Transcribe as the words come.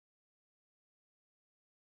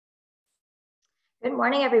Good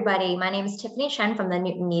morning, everybody. My name is Tiffany Chen from the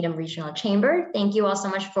Newton Needham Regional Chamber. Thank you all so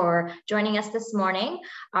much for joining us this morning.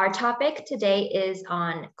 Our topic today is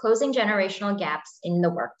on closing generational gaps in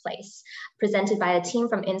the workplace, presented by a team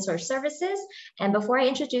from Insource Services. And before I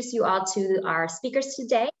introduce you all to our speakers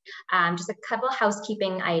today, just a couple of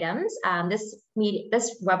housekeeping items. This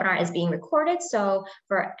webinar is being recorded, so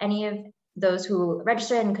for any of those who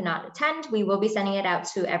registered and could not attend, we will be sending it out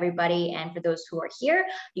to everybody. And for those who are here,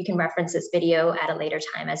 you can reference this video at a later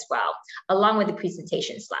time as well, along with the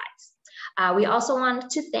presentation slides. We also want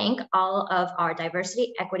to thank all of our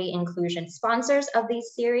diversity, equity, inclusion sponsors of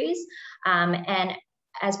these series. And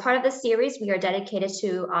as part of the series, we are dedicated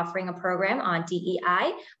to offering a program on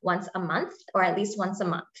DEI once a month, or at least once a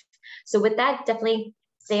month. So with that, definitely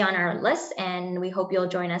stay on our list, and we hope you'll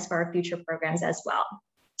join us for our future programs as well.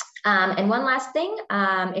 And one last thing,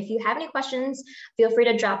 if you have any questions, feel free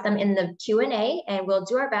to drop them in the Q&A, and we'll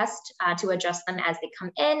do our best to address them as they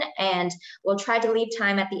come in, and we'll try to leave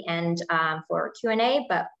time at the end for Q&A,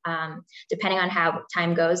 but depending on how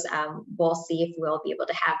time goes, we'll see if we'll be able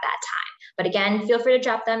to have that time. But again, feel free to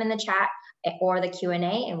drop them in the chat or the Q&A,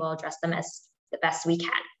 and we'll address them as the best we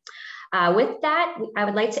can. With that, I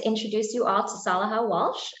would like to introduce you all to Saleha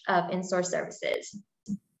Walsh of Insource Services.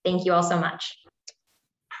 Thank you all so much.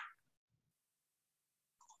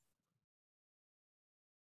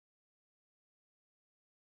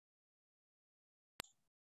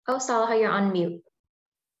 Oh, Saleha, you're on mute.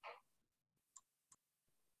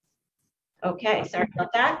 Okay, sorry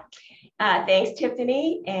about that. Thanks,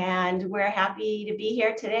 Tiffany, and we're happy to be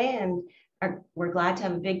here today, and we're glad to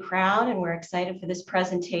have a big crowd, and we're excited for this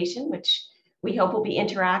presentation, which we hope will be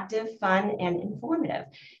interactive, fun, and informative.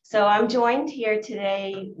 So I'm joined here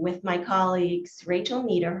today with my colleagues, Rachel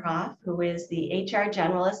Nederhoff, who is the HR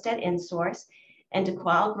Generalist at Insource, and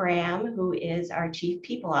DaQuall Graham, who is our Chief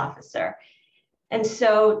People Officer. And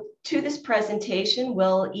so to this presentation,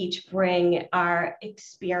 we'll each bring our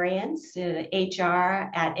experience in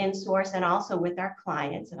HR at Insource and also with our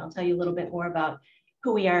clients. And I'll tell you a little bit more about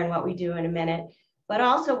who we are and what we do in a minute. But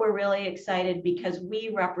also we're really excited because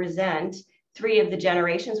we represent 3 of the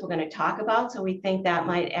generations we're going to talk about. So we think that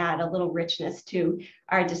might add a little richness to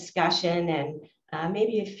our discussion and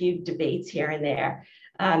maybe a few debates here and there.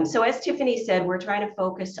 So as Tiffany said, we're trying to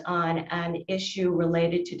focus on an issue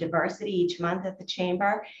related to diversity each month at the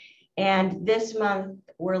Chamber. And this month,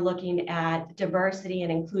 we're looking at diversity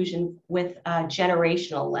and inclusion with a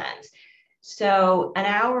generational lens. So an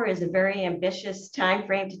hour is a very ambitious time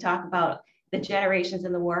frame to talk about the generations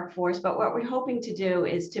in the workforce. But what we're hoping to do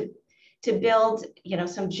is to build,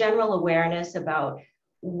 some general awareness about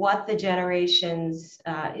what the generations,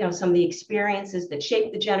 some of the experiences that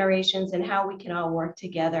shape the generations and how we can all work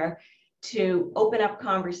together to open up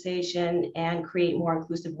conversation and create more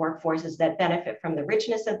inclusive workforces that benefit from the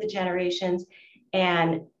richness of the generations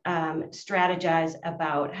and strategize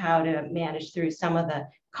about how to manage through some of the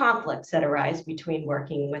conflicts that arise between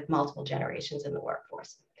working with multiple generations in the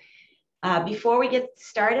workforce. Before we get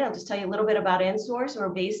started, I'll just tell you a little bit about Insource. We're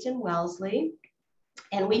based in Wellesley,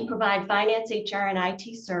 and we provide finance, HR, and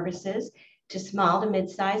IT services to small to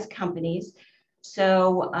mid-sized companies.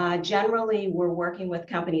 So generally, we're working with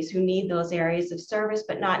companies who need those areas of service,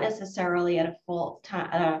 but not necessarily at on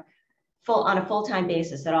a full-time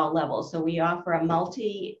basis at all levels. So we offer a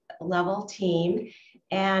multi-level team,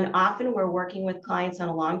 and often we're working with clients on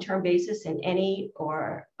a long-term basis in any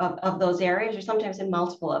or of those areas, or sometimes in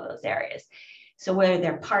multiple of those areas. So whether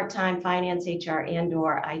they're part-time finance, HR,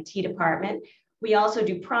 and/or IT department. We also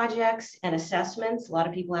do projects and assessments. A lot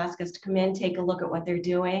of people ask us to come in, take a look at what they're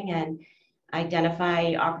doing, and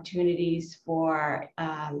identify opportunities for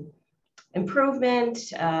improvement,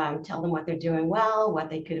 tell them what they're doing well, what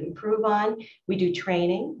they could improve on. We do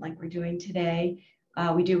training like we're doing today.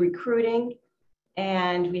 We do recruiting,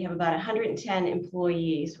 and we have about 110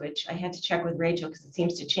 employees, which I had to check with Rachel because it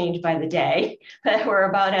seems to change by the day, but we're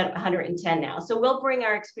about at 110 now. So we'll bring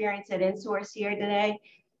our experience at Insource here today,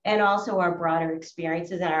 and also our broader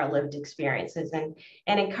experiences and our lived experiences, and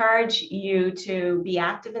encourage you to be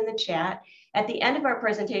active in the chat. At the end of our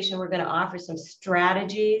presentation, we're going to offer some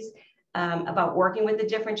strategies about working with the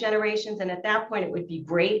different generations. And at that point, it would be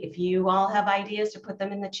great if you all have ideas to put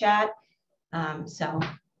them in the chat. So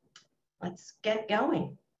let's get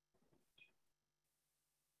going.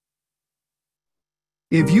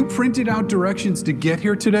 If you printed out directions to get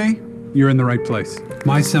here today, you're in the right place.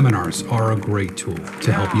 My seminars are a great tool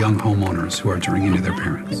to help young homeowners who are turning into their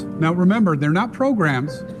parents. Now remember, they're not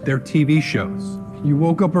programs, they're TV shows. You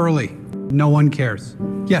woke up early, No one cares.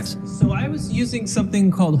 Yes. So I was using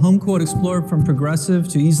something called Home Quote Explorer from Progressive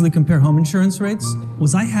to easily compare home insurance rates.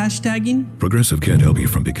 Was I hashtagging? Progressive can't help you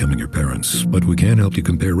from becoming your parents, but we can help you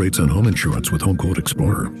compare rates on home insurance with Home Quote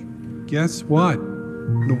Explorer. Guess what?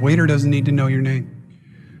 The waiter doesn't need to know your name.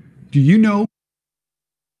 Do you know?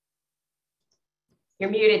 You're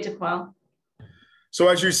muted, DaQuall. So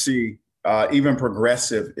as you see, even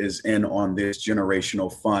Progressive is in on this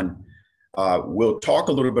generational fund. We'll talk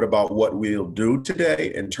a little bit about what we'll do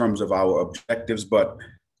today in terms of our objectives, but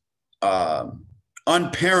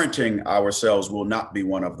unparenting ourselves will not be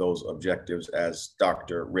one of those objectives, as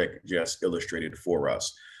Dr. Rick just illustrated for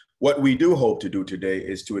us. What we do hope to do today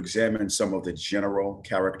is to examine some of the general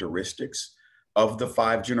characteristics of the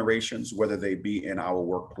 5 generations, whether they be in our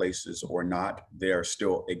workplaces or not. There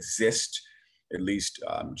still exist, at least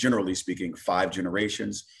generally speaking, 5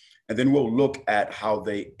 generations. And then we'll look at how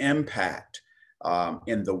they impact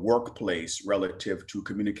in the workplace relative to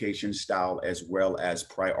communication style as well as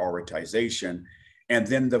prioritization, and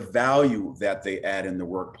then the value that they add in the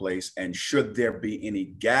workplace. And should there be any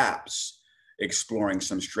gaps, exploring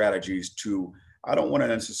some strategies to, I don't want to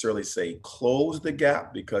necessarily say close the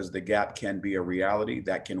gap, because the gap can be a reality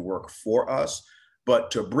that can work for us,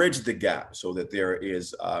 but to bridge the gap so that there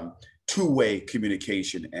is two-way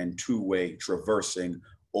communication and two-way traversing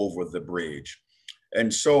over the bridge.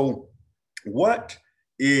 And so what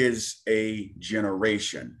is a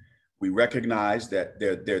generation? We recognize that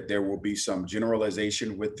there will be some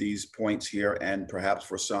generalization with these points here, and perhaps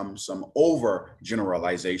for some over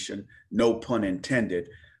generalization, no pun intended.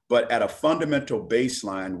 But at a fundamental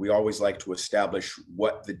baseline, we always like to establish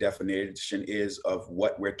what the definition is of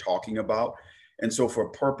what we're talking about. And so for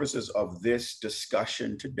purposes of this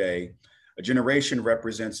discussion today, a generation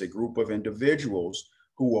represents a group of individuals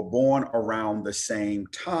who were born around the same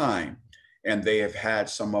time, and they have had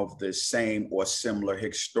some of the same or similar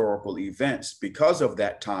historical events. Because of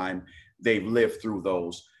that time, they've lived through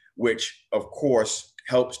those, which of course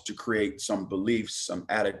helps to create some beliefs, some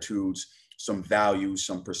attitudes, some values,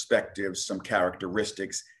 some perspectives, some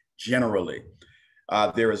characteristics generally.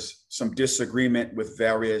 There is some disagreement with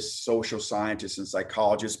various social scientists and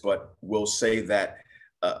psychologists, but we'll say that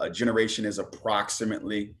a generation is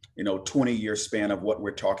approximately, 20-year span of what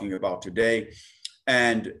we're talking about today.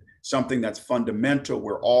 And something that's fundamental,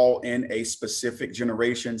 we're all in a specific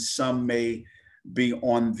generation. Some may be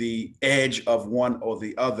on the edge of one or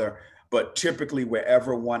the other, but typically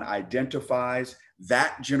wherever one identifies,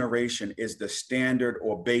 that generation is the standard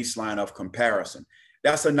or baseline of comparison.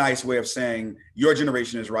 That's a nice way of saying your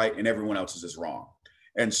generation is right and everyone else's is wrong.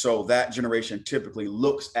 And so that generation typically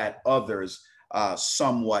looks at others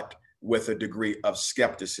somewhat with a degree of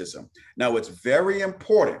skepticism. Now, it's very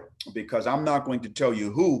important, because I'm not going to tell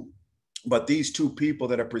you who, but these two people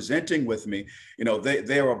that are presenting with me,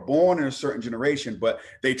 they were born in a certain generation, but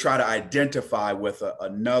they try to identify with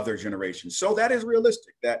another generation. So that is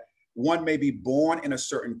realistic, that one may be born in a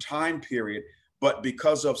certain time period, but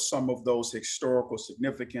because of some of those historical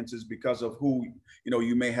significances, because of who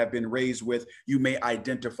you may have been raised with, you may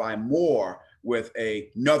identify more with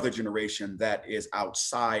another generation that is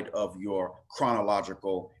outside of your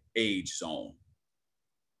chronological age zone.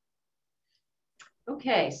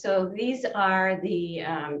 Okay, so these are the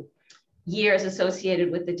years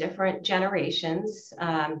associated with the different generations.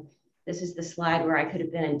 This is the slide where I could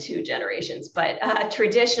have been in 2 generations, but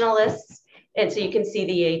traditionalists, and so you can see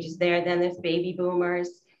the ages there. Then there's baby boomers,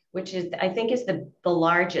 which is, I think, is the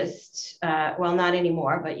largest, well, not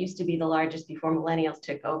anymore, but used to be the largest before millennials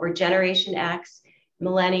took over. Generation X,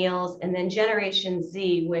 millennials, and then Generation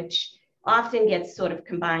Z, which often gets sort of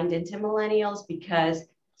combined into millennials because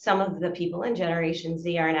some of the people in Generation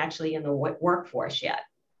Z aren't actually in the workforce yet.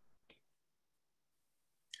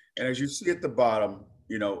 And as you see at the bottom,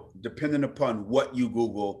 depending upon what you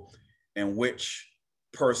Google and which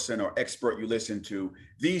person or expert you listen to,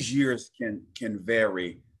 these years can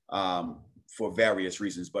vary for various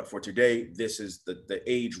reasons. But for today, this is the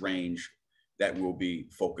age range that we'll be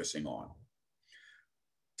focusing on.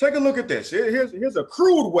 Take a look at this. Here's a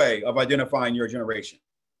crude way of identifying your generation.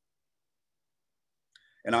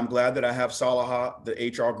 And I'm glad that I have Saleha, the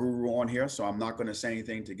HR guru, on here, so I'm not going to say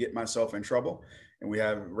anything to get myself in trouble. And we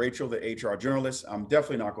have Rachel, the HR generalist. I'm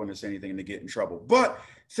definitely not going to say anything to get in trouble. But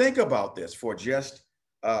think about this for just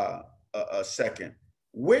a second.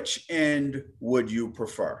 Which end would you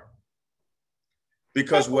prefer?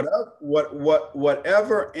 Because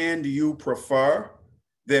whatever end you prefer,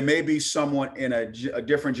 there may be someone in a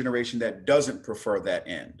different generation that doesn't prefer that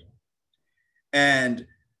end. And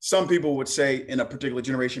some people would say in a particular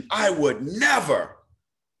generation, I would never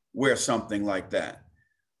wear something like that.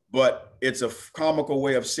 But it's a comical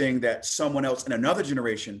way of saying that someone else in another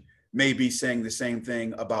generation may be saying the same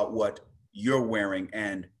thing about what you're wearing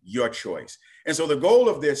and your choice. And so the goal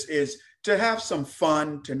of this is to have some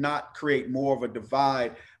fun, to not create more of a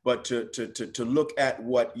divide, but to look at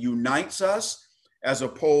what unites us as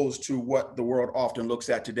opposed to what the world often looks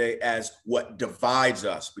at today as what divides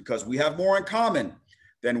us, because we have more in common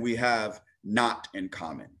than we have not in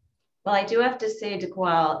common. Well, I do have to say,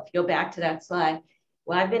 DaQuall, if you go back to that slide,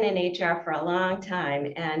 well, I've been in HR for a long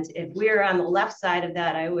time, and if we were on the left side of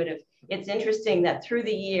that, I would have, it's interesting that through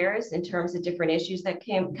the years, in terms of different issues that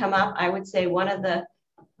come up, I would say one of the,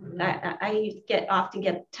 I often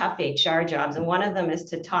get tough HR jobs, and one of them is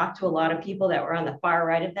to talk to a lot of people that were on the far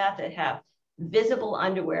right of that have visible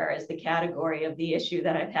underwear as the category of the issue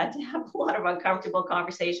that I've had to have a lot of uncomfortable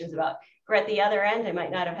conversations about. Or at the other end, I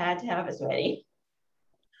might not have had to have as many.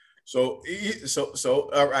 So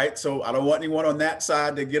all right. So I don't want anyone on that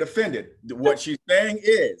side to get offended. What she's saying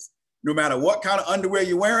is, no matter what kind of underwear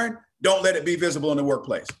you're wearing, don't let it be visible in the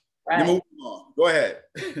workplace. Right. You're moving on. Go ahead.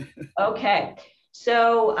 Okay.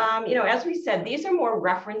 So, as we said, these are more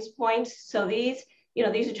reference points. So these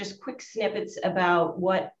are just quick snippets about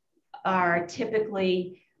what are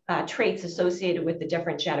typically traits associated with the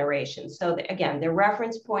different generations. So again, they're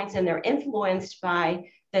reference points, and they're influenced by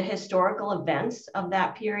the historical events of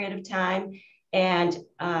that period of time, and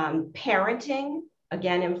parenting,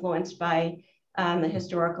 again, influenced by the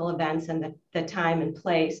historical events and the time and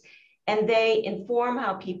place. And they inform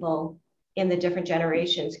how people in the different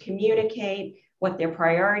generations communicate, what their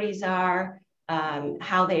priorities are,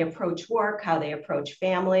 how they approach work, how they approach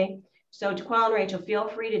family. So DaQuall and Rachel, feel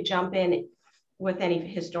free to jump in with any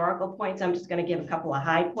historical points. I'm just going to give a couple of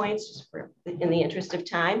high points just in the interest of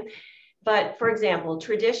time. But for example,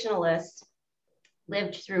 traditionalists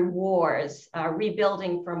lived through wars,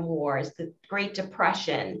 rebuilding from wars, the Great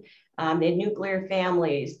Depression. They had nuclear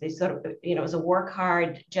families. They sort of, it was a work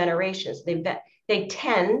hard generation. So they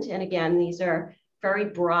tend, and again, these are very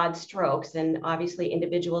broad strokes, and obviously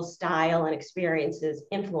individual style and experiences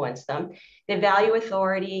influence them. They value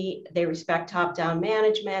authority, they respect top-down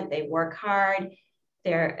management, they work hard,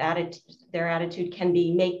 their attitude can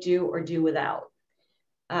be make do or do without.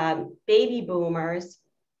 Baby boomers,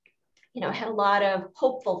 had a lot of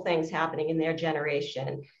hopeful things happening in their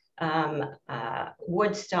generation.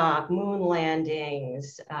 Woodstock, moon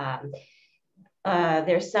landings.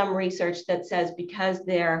 There's some research that says because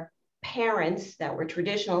their parents that were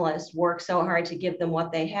traditionalists worked so hard to give them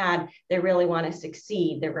what they had, they really want to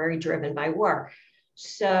succeed. They're very driven by work.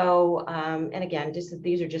 So, and again,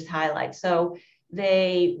 these are just highlights. So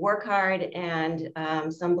they work hard, and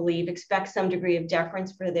some believe expect some degree of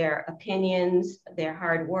deference for their opinions, their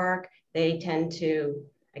hard work. They tend to,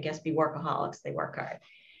 I guess, be workaholics. They work hard.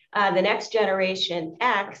 The next generation,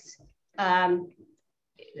 X, some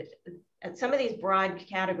of these broad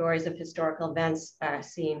categories of historical events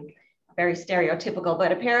seem very stereotypical,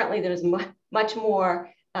 but apparently there's much more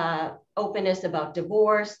openness about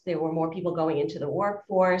divorce. There were more people going into the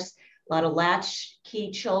workforce, a lot of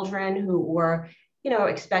latchkey children who were,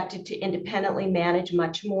 expected to independently manage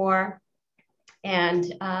much more. And,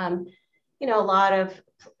 a lot of,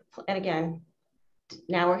 and again,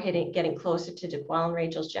 now we're getting closer to DaQuall and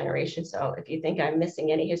Rachel's generation. So if you think I'm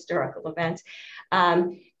missing any historical events,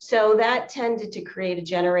 so that tended to create a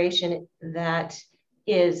generation that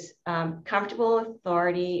is comfortable with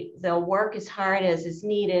authority. They'll work as hard as is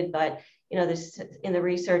needed, but this in the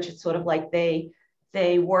research, it's sort of like they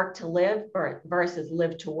work to live versus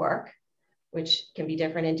live to work, which can be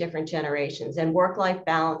different in different generations. And work-life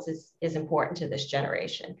balance is important to this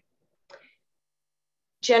generation.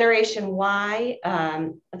 Generation Y,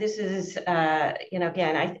 this is,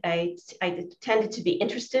 again, I tended to be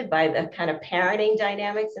interested by the kind of parenting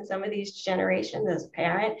dynamics in some of these generations as a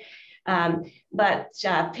parent. But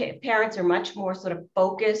parents are much more sort of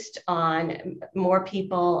focused on, more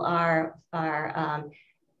people are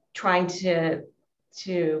trying to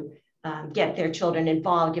get their children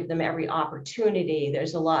involved, give them every opportunity.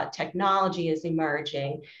 There's a lot, technology is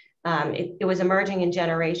emerging. It was emerging in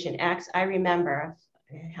Generation X. I remember,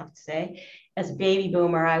 I have to say, as a baby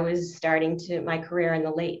boomer, I was starting my career in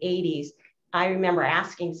the late 80s. I remember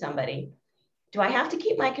asking somebody, do I have to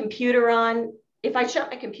keep my computer on? If I shut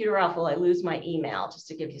my computer off, will I lose my email? Just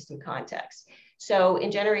to give you some context. So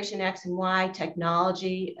in Generation X and Y,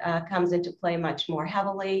 technology comes into play much more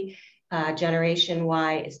heavily. Generation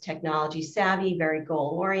Y is technology savvy, very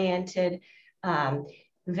goal-oriented, have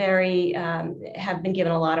been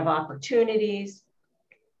given a lot of opportunities,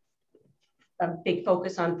 a big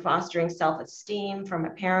focus on fostering self-esteem from a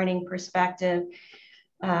parenting perspective.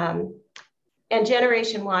 And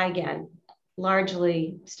Generation Y, again,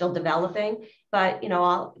 largely still developing, but,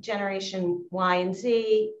 all Generation Y and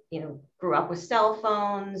Z, grew up with cell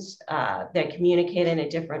phones, they communicate in a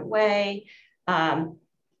different way.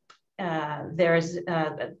 There's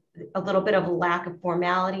a little bit of a lack of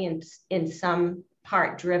formality in some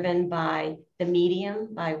part driven by the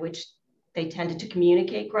medium by which they tended to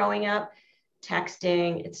communicate growing up,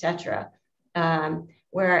 texting, etc.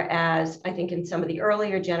 Whereas I think in some of the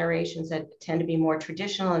earlier generations that tend to be more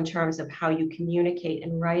traditional in terms of how you communicate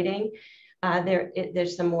in writing,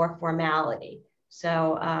 there's some more formality.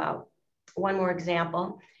 So one more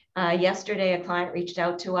example, yesterday a client reached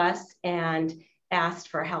out to us and asked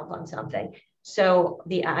for help on something. So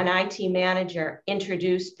an IT manager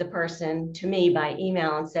introduced the person to me by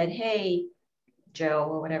email and said, hey, Joe,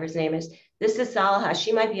 or whatever his name is, this is Saleha.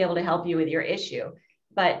 She might be able to help you with your issue.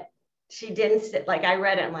 But she didn't sit, like I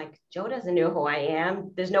read it, I'm like, Joe doesn't know who I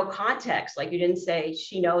am. There's no context. Like you didn't say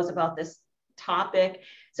she knows about this topic.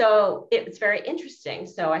 So it's very interesting.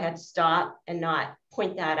 So I had to stop and not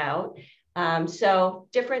point that out. So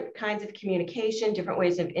different kinds of communication, different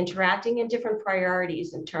ways of interacting, and different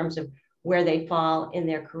priorities in terms of where they fall in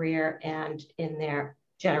their career and in their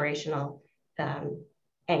generational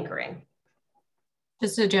anchoring.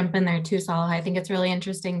 Just to jump in there too, Saleha, I think it's really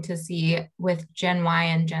interesting to see with Gen Y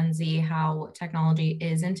and Gen Z how technology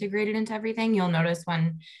is integrated into everything. You'll notice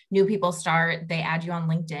when new people start, they add you on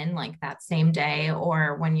LinkedIn like that same day,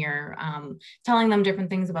 or when you're telling them different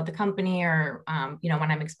things about the company, or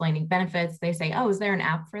when I'm explaining benefits, they say, oh, is there an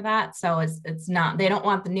app for that? So it's not, they don't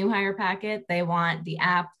want the new hire packet, they want the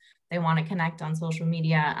app, they want to connect on social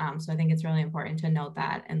media. So I think it's really important to note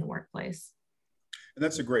that in the workplace. And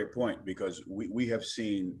that's a great point, because we have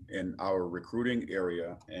seen in our recruiting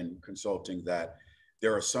area and consulting that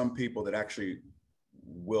there are some people that actually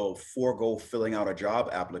will forego filling out a job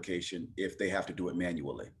application if they have to do it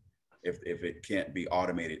manually, if it can't be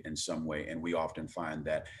automated in some way. And we often find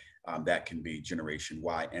that that can be Generation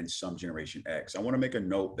Y and some Generation X. I want to make a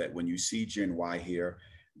note that when you see Gen Y here,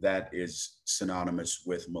 that is synonymous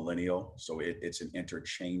with millennial. So it's an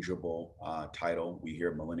interchangeable title. We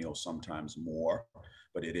hear millennial sometimes more,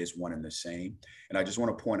 but it is one and the same. And I just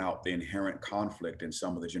want to point out the inherent conflict in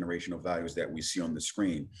some of the generational values that we see on the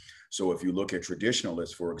screen. So if you look at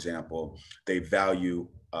traditionalists, for example, they value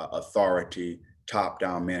authority,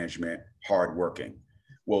 top-down management, hardworking.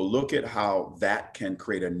 Well, look at how that can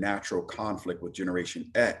create a natural conflict with Generation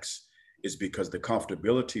X, is because the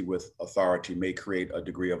comfortability with authority may create a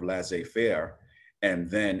degree of laissez-faire. And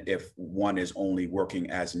then if one is only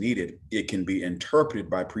working as needed, it can be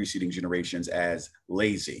interpreted by preceding generations as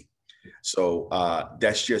lazy. So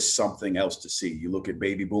that's just something else to see. You look at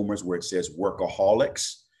baby boomers where it says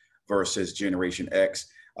workaholics versus Generation X,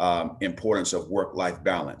 importance of work-life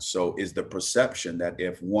balance. So is the perception that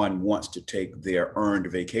if one wants to take their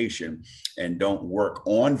earned vacation and don't work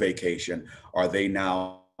on vacation, are they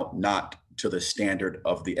now not to the standard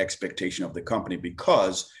of the expectation of the company,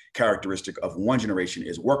 because characteristic of one generation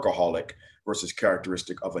is workaholic versus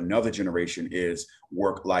characteristic of another generation is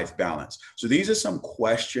work-life balance. So these are some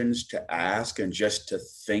questions to ask and just to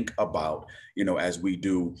think about, as we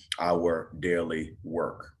do our daily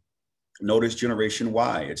work. Notice Generation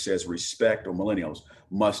Y, it says respect, or millennials,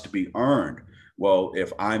 must be earned. Well,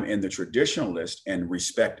 if I'm in the traditionalist and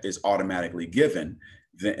respect is automatically given,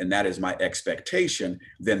 and that is my expectation,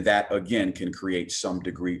 then that again can create some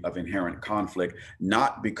degree of inherent conflict,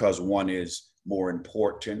 not because one is more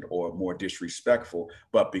important or more disrespectful,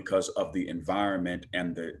 but because of the environment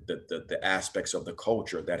and the aspects of the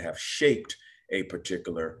culture that have shaped a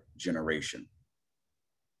particular generation.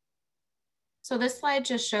 So this slide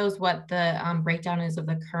just shows what the breakdown is of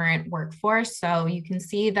the current workforce. So you can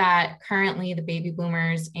see that currently the baby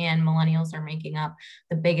boomers and millennials are making up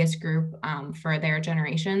the biggest group for their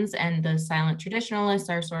generations, and the silent traditionalists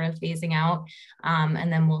are sort of phasing out.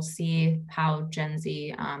 And then we'll see how Gen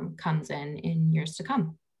Z comes in years to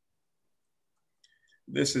come.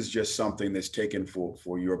 This is just something that's taken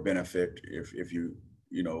for your benefit, if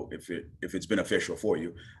it's beneficial for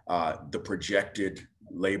you. The projected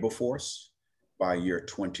labor force by year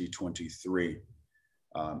 2023,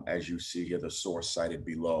 as you see here, the source cited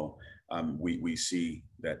below, we see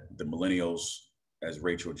that the millennials, as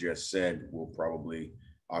Rachel just said, will probably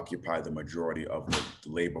occupy the majority of the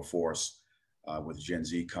labor force, with Gen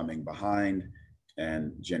Z coming behind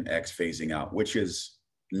and Gen X phasing out, which is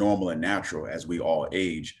normal and natural as we all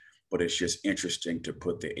age, but it's just interesting to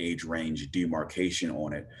put the age range demarcation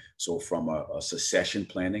on it. So from a succession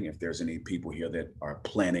planning, if there's any people here that are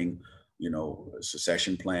planning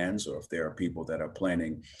succession plans, or if there are people that are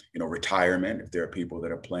planning, retirement, if there are people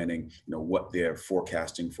that are planning, what they're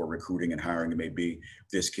forecasting for recruiting and hiring may be,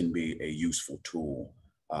 this can be a useful tool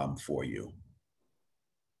for you.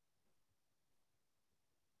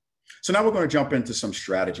 So now we're going to jump into some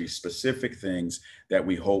strategies, specific things that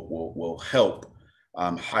we hope will help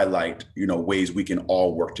highlight, ways we can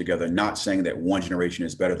all work together, not saying that one generation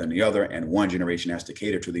is better than the other and one generation has to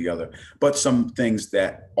cater to the other, but some things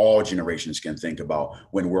that all generations can think about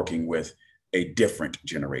when working with a different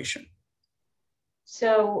generation.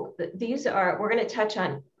 So we're going to touch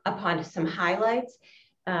upon some highlights,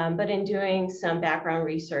 but in doing some background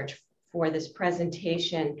research for this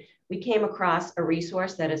presentation, we came across a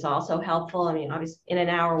resource that is also helpful. I mean, obviously in an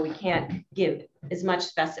hour, we can't give as much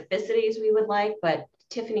specificity as we would like, but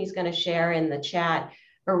Tiffany's going to share in the chat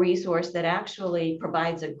a resource that actually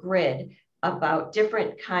provides a grid about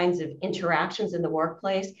different kinds of interactions in the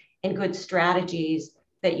workplace and good strategies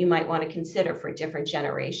that you might want to consider for different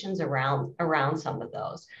generations around some of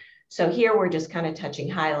those. So here we're just kind of touching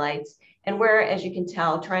highlights. And we're, as you can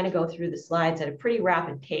tell, trying to go through the slides at a pretty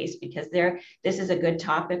rapid pace because this is a good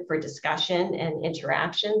topic for discussion and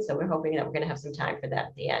interaction. So we're hoping that we're going to have some time for that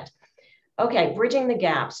at the end. Okay, bridging the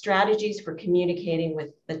gap, strategies for communicating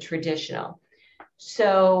with the traditional.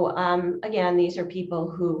 So again, these are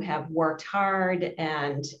people who have worked hard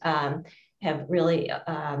and have really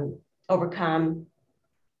overcome,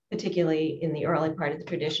 particularly in the early part of the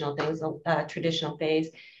traditional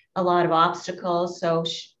phase, a lot of obstacles. So,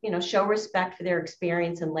 show respect for their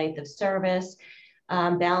experience and length of service,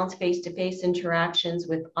 balance face-to-face interactions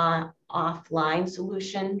with offline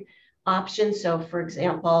solution options. So for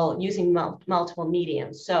example, using multiple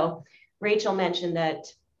mediums. So Rachel mentioned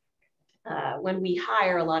that when we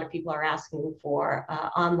hire, a lot of people are asking for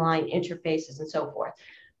online interfaces and so forth.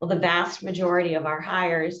 Well, the vast majority of our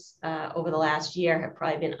hires over the last year have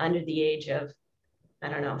probably been under the age of,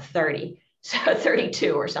 30. So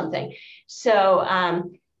 32 or something. So,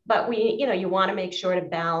 but you want to make sure to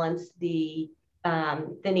balance the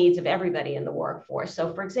needs of everybody in the workforce.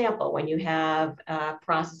 So for example, when you have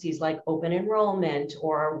processes like open enrollment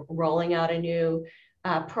or rolling out a new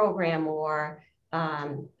program or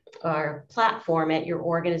platform at your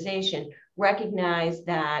organization, recognize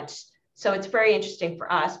that. So it's very interesting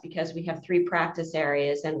for us because we have 3 practice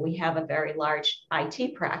areas and we have a very large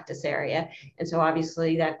IT practice area. And so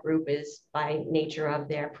obviously that group is, by nature of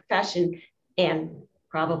their profession and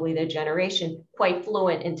probably their generation, quite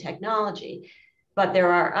fluent in technology. But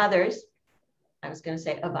there are others, I was going to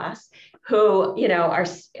say of us, who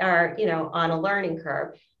are on a learning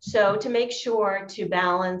curve. So to make sure to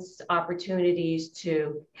balance opportunities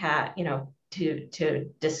to have, to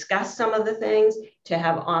discuss some of the things, to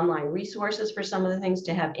have online resources for some of the things,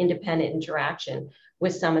 to have independent interaction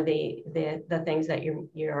with some of the things that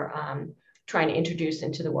you're trying to introduce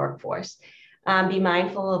into the workforce. Be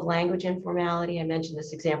mindful of language informality. I mentioned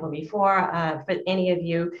this example before. For any of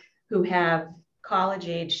you who have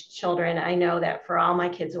college-age children, I know that for all my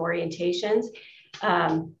kids' orientations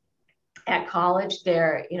at college,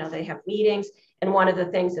 they have meetings. And one of the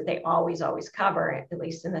things that they always cover, at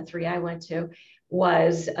least in the 3 I went to,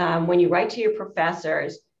 was when you write to your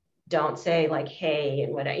professors, don't say like, hey,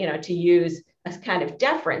 and whatever, to use a kind of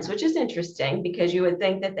deference, which is interesting because you would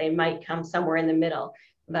think that they might come somewhere in the middle.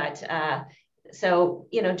 But so,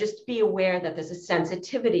 just be aware that there's a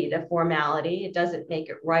sensitivity to formality. It doesn't make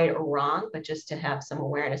it right or wrong, but just to have some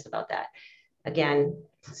awareness about that. Again,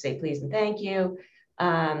 say please and thank you.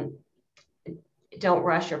 Don't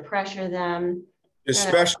rush or pressure them.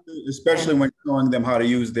 Especially when showing them how to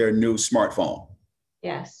use their new smartphone.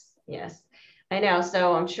 Yes. I know.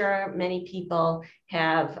 So I'm sure many people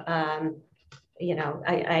have, I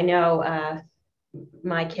know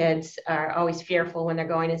my kids are always fearful when they're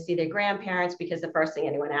going to see their grandparents because the first thing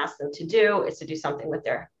anyone asks them to do is to do something with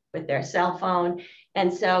their cell phone.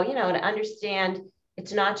 And so, to understand,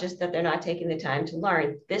 it's not just that they're not taking the time to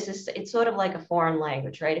learn. It's sort of like a foreign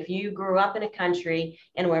language, right? If you grew up in a country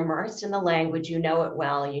and were immersed in the language, you know it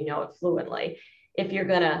well, you know it fluently. If you're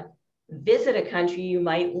going to visit a country, you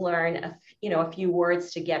might learn a few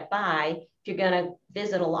words to get by. If you're going to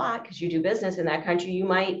visit a lot because you do business in that country, you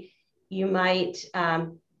might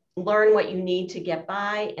learn what you need to get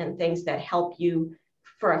by and things that help you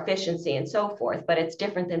for efficiency and so forth. But it's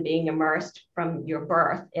different than being immersed from your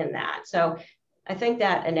birth in that. So I think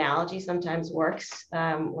that analogy sometimes works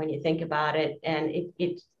when you think about it. And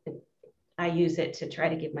I use it to try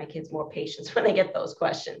to give my kids more patience when they get those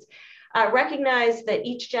questions. Recognize that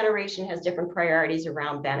each generation has different priorities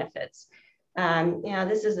around benefits.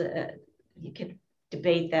 This is you could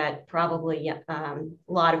debate that probably a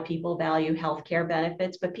lot of people value healthcare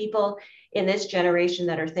benefits, but people in this generation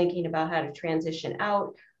that are thinking about how to transition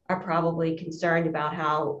out are probably concerned about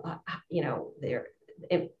how, their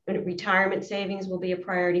retirement savings will be a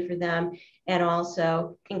priority for them, and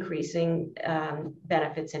also increasing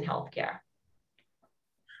benefits in healthcare.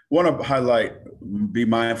 Want to highlight, be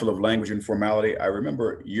mindful of language and formality. I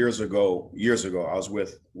remember years ago, I was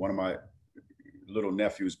with one of my little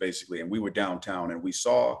nephews basically, and we were downtown and we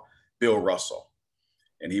saw Bill Russell,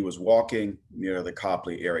 and he was walking near the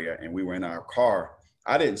Copley area, and we were in our car.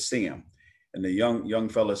 I didn't see him. And the young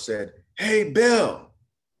fella said, "Hey, Bill,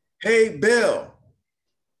 hey, Bill."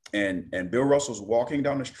 And Bill Russell's walking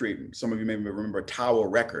down the street. Some of you may remember Tower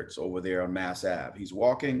Records over there on Mass Ave. He's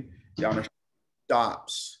walking down the street,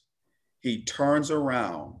 stops. He turns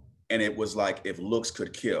around, and it was like if looks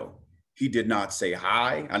could kill. He did not say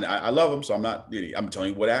hi. And I love him, so I'm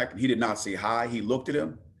telling you what happened. He did not say hi. He looked at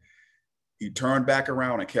him. He turned back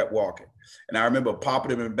around and kept walking. And I remember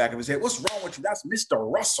popping him in the back of his head. "What's wrong with you? That's Mr.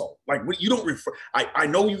 Russell. Like, you don't refer. I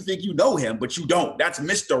know you think you know him, but you don't. That's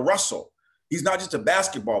Mr. Russell. He's not just a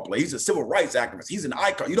basketball player. He's a civil rights activist. He's an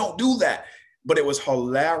icon. You don't do that." But it was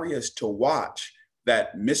hilarious to watch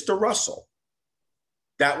that Mr. Russell,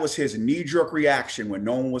 that was his knee-jerk reaction when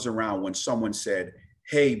no one was around, when someone said,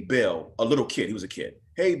 "Hey, Bill," a little kid, he was a kid,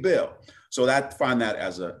 "Hey, Bill." So find that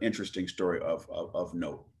as an interesting story of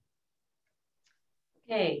note.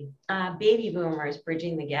 Okay, baby boomers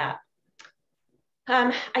bridging the gap.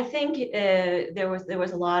 I think there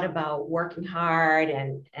was a lot about working hard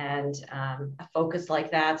and a focus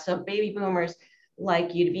like that. So baby boomers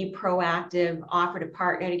like you to be proactive, offer a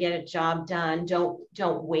partner to get a job done.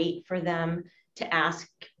 Don't wait for them to ask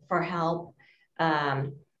for help.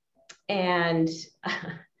 And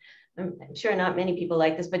I'm sure not many people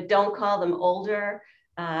like this, but don't call them older.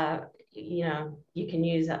 You can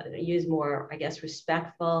use more, I guess,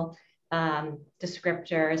 respectful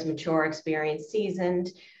descriptors: mature, experienced,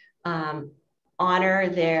 seasoned. Honor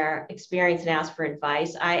their experience and ask for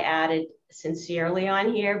advice. I added sincerely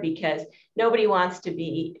on here because nobody wants to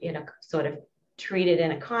be sort of treated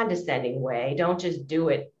in a condescending way. Don't just do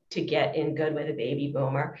it to get in good with a baby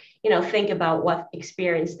boomer. Think about what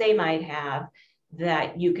experience they might have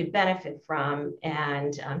that you could benefit from,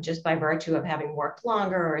 and just by virtue of having worked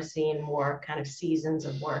longer or seeing more kind of seasons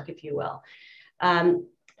of work, if you will.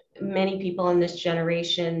 Many people in this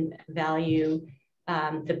generation value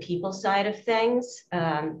the people side of things.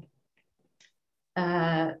 In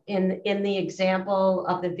the example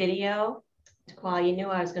of the video, DaQuall, you knew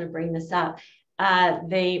I was going to bring this up.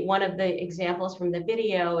 One of the examples from the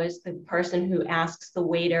video is the person who asks the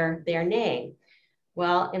waiter their name.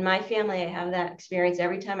 Well, in my family, I have that experience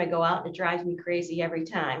every time I go out, and it drives me crazy every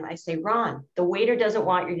time. I say, "Ron, the waiter doesn't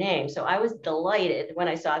want your name." So I was delighted when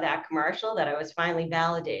I saw that commercial that I was finally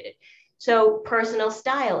validated. So personal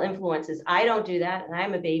style influences. I don't do that, and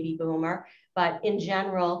I'm a baby boomer, but in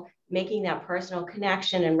general, making that personal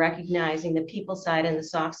connection and recognizing the people side and the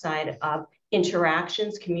soft side of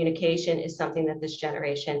interactions, communication is something that this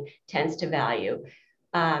generation tends to value.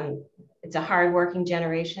 It's a hardworking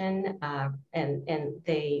generation, and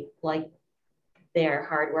they like their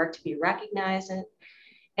hard work to be recognized.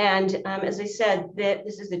 And as I said,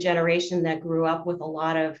 this is the generation that grew up with a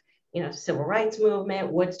lot of, civil rights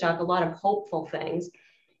movement, Woodstock, a lot of hopeful things.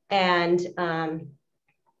 And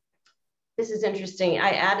this is interesting.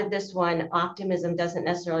 I added this one: optimism doesn't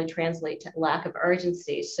necessarily translate to lack of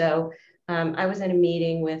urgency. So I was in a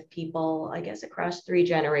meeting with people, I guess, across 3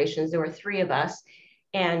 generations. There were 3 of us,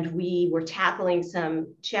 and we were tackling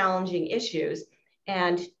some challenging issues.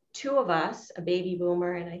 And 2 of us, a baby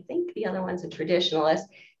boomer, and I think the other one's a traditionalist,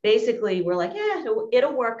 basically we're like, "Yeah,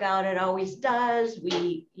 it'll work out. It always does.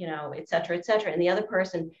 We, et cetera, et cetera." And the other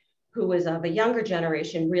person, who was of a younger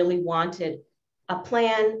generation, really wanted a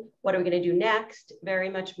plan. What are we going to do next? Very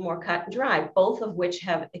much more cut and dry, both of which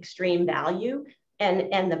have extreme value.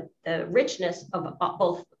 And the richness of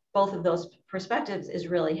both of those perspectives is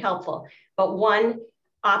really helpful. But one,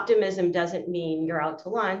 optimism doesn't mean you're out to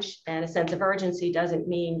lunch, and a sense of urgency doesn't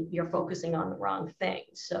mean you're focusing on the wrong thing.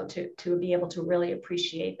 So to be able to really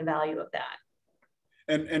appreciate the value of that.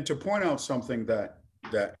 And to point out something that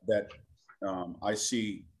I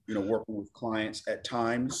see, working with clients at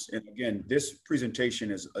times. And again, this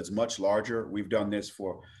presentation is much larger. We've done this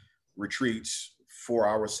for retreats,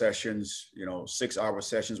 4-hour sessions, 6-hour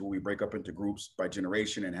sessions where we break up into groups by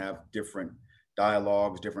generation and have different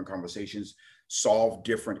dialogues, different conversations, solve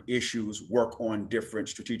different issues, work on different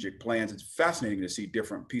strategic plans. It's fascinating to see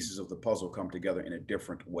different pieces of the puzzle come together in a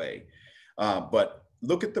different way. But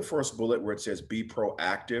look at the first bullet where it says be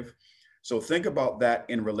proactive. So think about that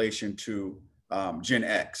in relation to Gen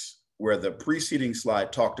X, where the preceding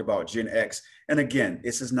slide talked about Gen X. And again,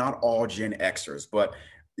 this is not all Gen Xers, but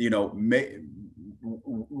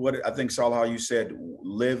what I think, Saleha, you said,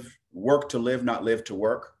 work to live, not live to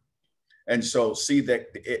work. And so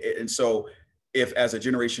so if as a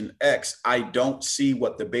Generation X, I don't see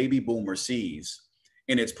what the baby boomer sees,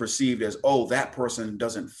 and it's perceived as, oh, that person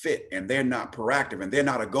doesn't fit and they're not proactive and they're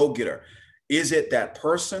not a go-getter. Is it that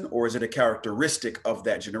person, or is it a characteristic of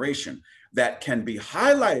that generation that can be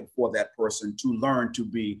highlighted for that person to learn to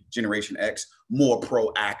be Generation X more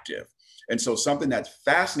proactive? And so something that's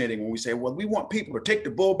fascinating when we say, well, we want people to take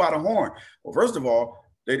the bull by the horn. Well, first of all,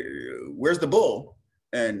 where's the bull?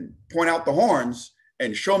 And point out the horns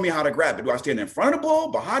and show me how to grab it. Do I stand in front of the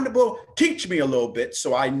bull, behind the bull? Teach me a little bit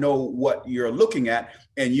so I know what you're looking at,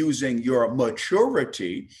 and using your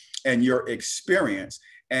maturity and your experience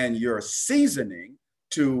and your seasoning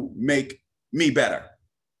to make me better.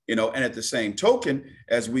 And at the same token,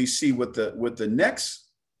 as we see with the next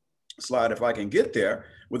slide, if I can get there,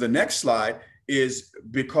 with the next slide, is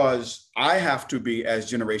because I have to be, as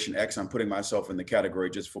Generation X, I'm putting myself in the category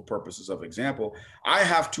just for purposes of example, I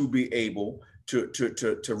have to be able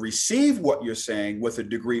to receive what you're saying with a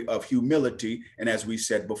degree of humility, and as we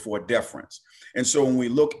said before, deference. And so when we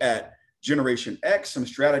look at Generation X, some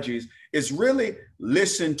strategies is really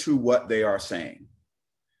listen to what they are saying.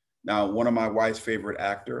 Now, one of my wife's favorite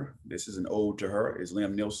actor, this is an ode to her, is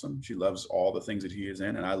Liam Neeson. She loves all the things that he is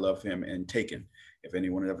in, and I love him in Taken. If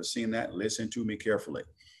anyone has ever seen that, listen to me carefully.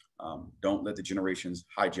 Don't let the generations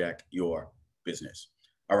hijack your business.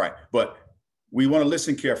 All right, but we want to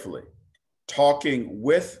listen carefully. Talking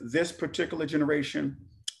with this particular generation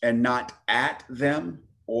and not at them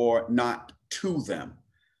or not to them.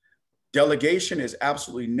 Delegation is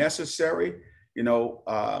absolutely necessary.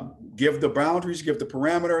 Give the boundaries, give the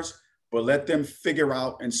parameters, but let them figure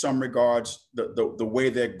out in some regards the way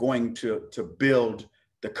they're going to build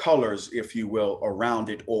the colors, if you will, around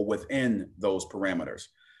it or within those parameters.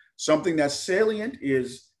 Something that's salient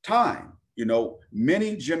is time.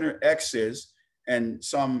 Many Gen X's and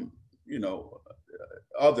some,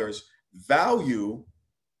 others value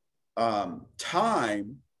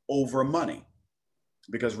time over money,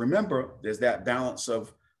 because remember, there's that balance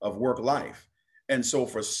of work life. And so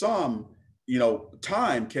for some,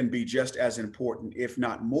 time can be just as important, if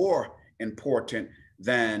not more important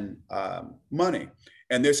than money.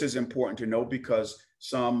 And this is important to know because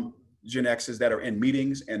some Gen X's that are in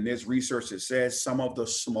meetings, and there's research that says some of the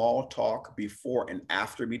small talk before and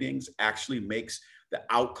after meetings actually makes the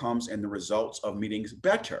outcomes and the results of meetings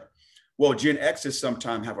better. Well, Gen X's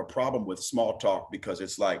sometimes have a problem with small talk because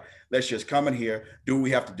it's like, let's just come in here, do what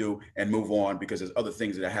we have to do and move on because there's other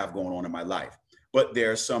things that I have going on in my life. But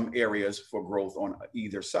there are some areas for growth on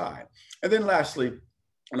either side. And then lastly,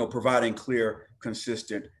 providing clear,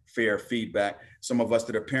 consistent, fair feedback. Some of us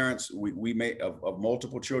that are parents, we may of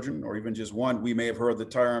multiple children or even just one, we may have heard the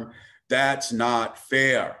term, that's not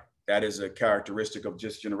fair. That is a characteristic of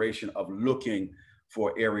this generation, of looking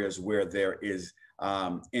for areas where there is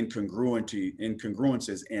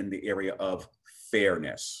incongruences in the area of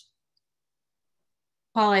fairness.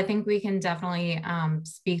 Paul, I think we can definitely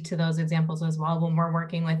speak to those examples as well when we're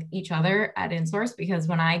working with each other at Insource, because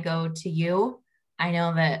when I go to you, I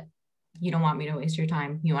know that you don't want me to waste your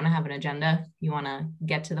time. You want to have an agenda. You want to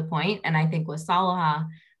get to the point. And I think with Saleha,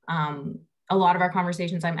 a lot of our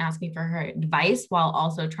conversations, I'm asking for her advice while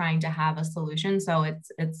also trying to have a solution. So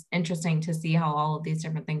it's interesting to see how all of these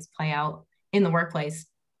different things play out in the workplace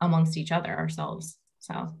amongst each other ourselves.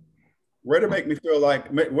 So. Way to make me feel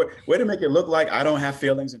like, way to make it look like I don't have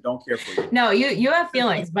feelings and don't care for you. No, you have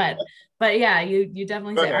feelings, but yeah, you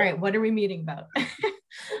definitely say, all right, what are we meeting about?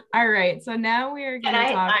 All right, so now we are going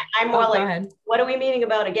to talk. I'm more like, what are we meeting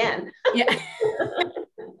about again? Yeah.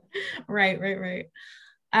 Right.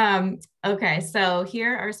 Okay, so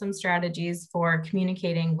here are some strategies for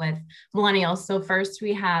communicating with millennials. So first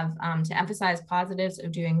we have to emphasize positives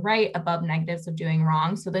of doing right above negatives of doing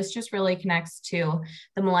wrong. So this just really connects to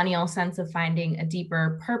the millennial sense of finding a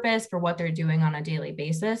deeper purpose for what they're doing on a daily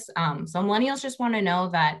basis. So millennials just want to know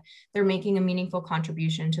that they're making a meaningful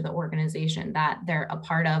contribution to the organization that they're a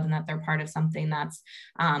part of, and that they're part of something that's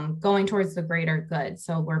going towards the greater good.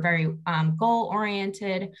 So we're very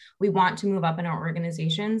goal-oriented. We want to move up in our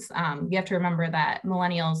organizations. You have to remember that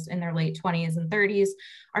millennials in their late 20s and 30s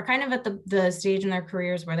are kind of at the stage in their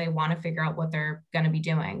careers where they want to figure out what they're going to be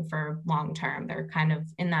doing for long term. They're kind of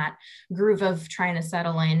in that groove of trying to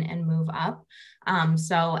settle in and move up.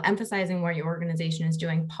 So emphasizing what your organization is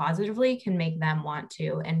doing positively can make them want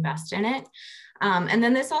to invest in it. And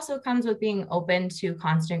then this also comes with being open to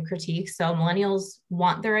constant critique. So millennials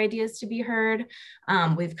want their ideas to be heard.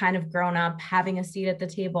 We've kind of grown up having a seat at the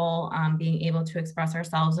table, being able to express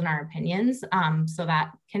ourselves and our opinions. So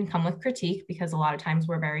that can come with critique because a lot of times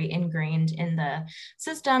we're very ingrained in the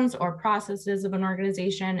systems or processes of an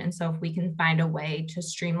organization. And so if we can find a way to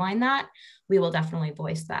streamline that, we will definitely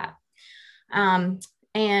voice that.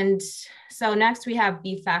 And so next we have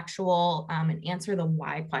be factual and answer the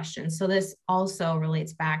why questions. So this also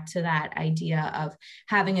relates back to that idea of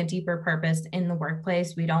having a deeper purpose in the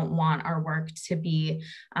workplace. We don't want our work to be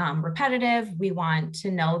repetitive. We want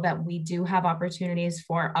to know that we do have opportunities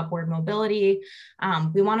for upward mobility.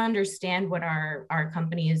 We want to understand what our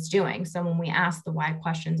company is doing. So when we ask the why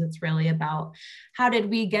questions, it's really about how did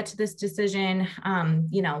we get to this decision?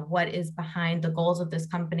 What is behind the goals of this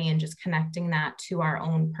company, and just connecting that to our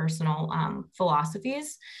own personal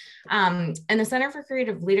philosophies. And the Center for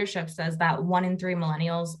Creative Leadership says that 1 in 3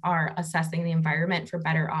 millennials are assessing the environment for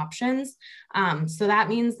better options. So that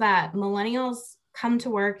means that millennials come to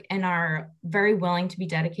work and are very willing to be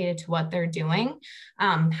dedicated to what they're doing.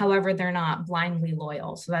 However, they're not blindly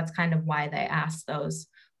loyal. So that's kind of why they ask those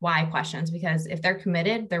why questions, because if they're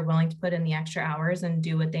committed, they're willing to put in the extra hours and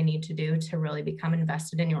do what they need to do to really become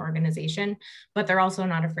invested in your organization, but they're also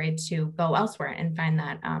not afraid to go elsewhere and find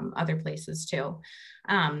that other places too.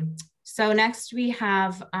 So next we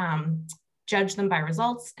have judge them by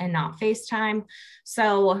results and not FaceTime.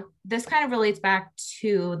 So this kind of relates back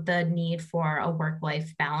to the need for a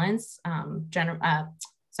work-life balance.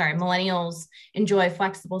 Millennials enjoy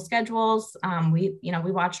flexible schedules. We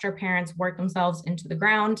watched our parents work themselves into the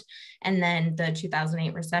ground, and then the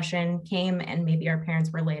 2008 recession came and maybe our parents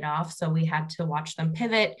were laid off. So we had to watch them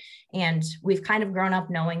pivot. And we've kind of grown up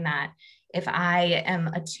knowing that if I am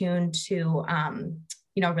attuned to,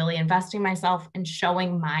 really investing myself and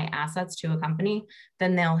showing my assets to a company,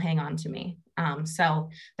 then they'll hang on to me. So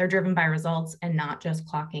they're driven by results and not just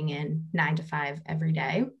clocking in 9 to 5 every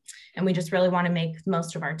day. And we just really want to make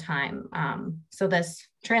most of our time. So this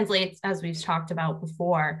translates, as we've talked about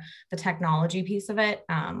before, the technology piece of it.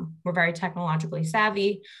 We're very technologically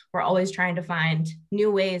savvy. We're always trying to find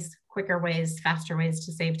new ways, quicker ways, faster ways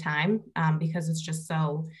to save time because it's just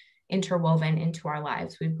so interwoven into our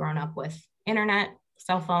lives. We've grown up with internet,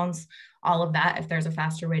 cell phones, all of that. If there's a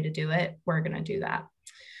faster way to do it, we're going to do that.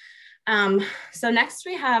 So next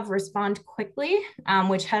we have respond quickly,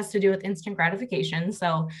 which has to do with instant gratification.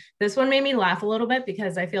 So this one made me laugh a little bit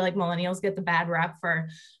because I feel like millennials get the bad rap for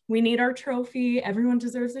we need our trophy, everyone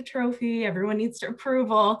deserves a trophy, everyone needs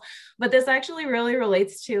approval. But this actually really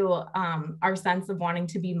relates to our sense of wanting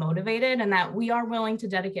to be motivated and that we are willing to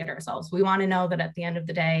dedicate ourselves. We want to know that at the end of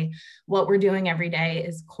the day, what we're doing every day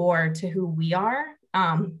is core to who we are,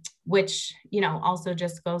 which, also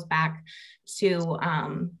just goes back to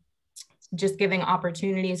just giving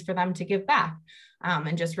opportunities for them to give back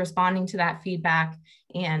and just responding to that feedback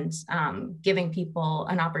and giving people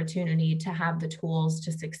an opportunity to have the tools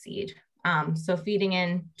to succeed. So feeding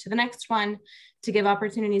in to the next one, to give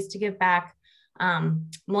opportunities to give back.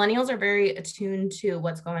 Millennials are very attuned to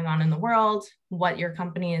what's going on in the world, what your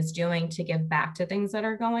company is doing to give back to things that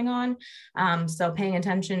are going on. So paying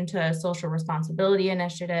attention to social responsibility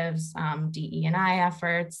initiatives, DE&I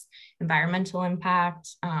efforts, environmental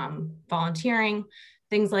impact, volunteering,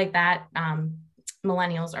 things like that,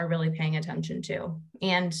 millennials are really paying attention to.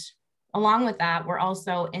 And along with that, we're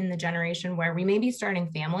also in the generation where we may be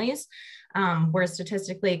starting families. We're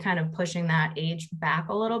statistically kind of pushing that age back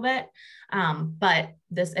a little bit, but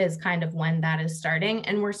this is kind of when that is starting.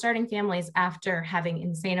 And we're starting families after having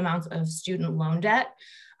insane amounts of student loan debt.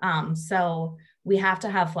 So we have to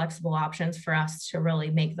have flexible options for us to really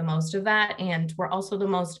make the most of that. And we're also the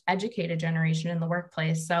most educated generation in the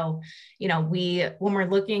workplace. So, when we're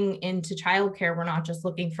looking into childcare, we're not just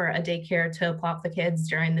looking for a daycare to plop the kids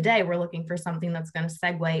during the day. We're looking for something that's going to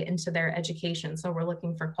segue into their education. So we're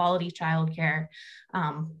looking for quality childcare,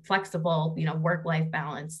 flexible, work-life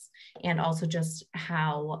balance, and also just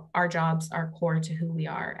how our jobs are core to who we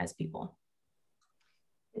are as people.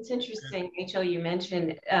 It's interesting, Rachel, you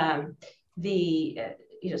mentioned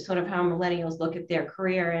sort of how millennials look at their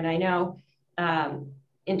career. And I know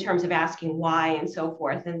in terms of asking why and so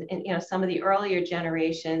forth, and some of the earlier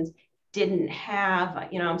generations didn't have,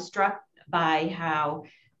 I'm struck by how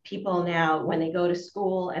people now, when they go to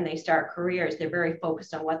school and they start careers, they're very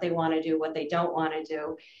focused on what they want to do, what they don't want to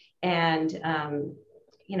do. And,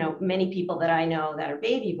 many people that I know that are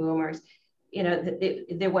baby boomers,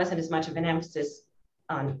 there wasn't as much of an emphasis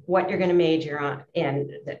what you're going to major on,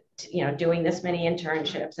 and doing this many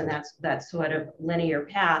internships, and that's sort of linear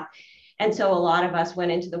path. And so a lot of us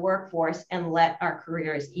went into the workforce and let our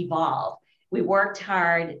careers evolve. We worked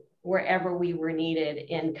hard wherever we were needed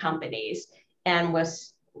in companies and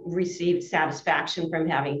received satisfaction from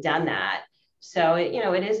having done that. So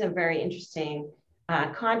it is a very interesting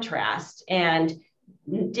contrast, and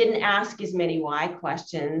didn't ask as many why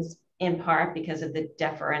questions, in part because of the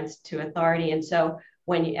deference to authority. And so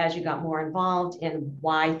as you got more involved in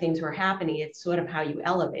why things were happening, it's sort of how you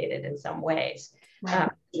elevated in some ways. Right.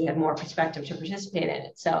 You had more perspective to participate in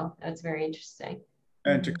it. So that's very interesting.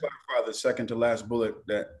 And to clarify the second to last bullet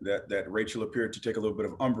that Rachel appeared to take a little bit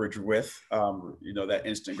of umbrage with, that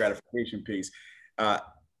instant gratification piece,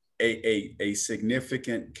 a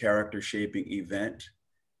significant character shaping event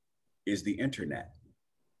is the internet.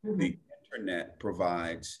 Mm-hmm. The internet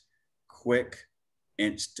provides quick,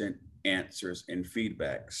 instant answers and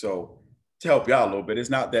feedback. So to help you out a little bit, it's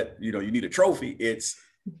not that you need a trophy, it's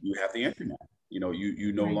you have the internet. You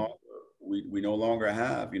no right. longer we no longer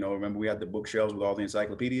have, remember we had the bookshelves with all the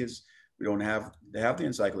encyclopedias. We don't have to have the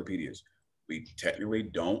encyclopedias. We technically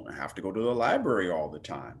don't have to go to the library all the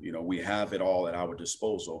time. We have it all at our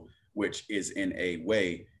disposal, which is in a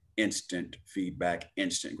way instant feedback,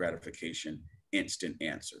 instant gratification, instant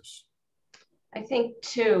answers. I think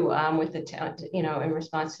too, with in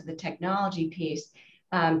response to the technology piece,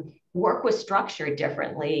 work was structured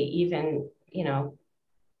differently, even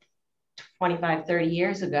 25, 30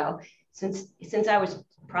 years ago. Since I was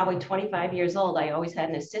probably 25 years old, I always had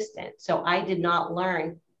an assistant. So I did not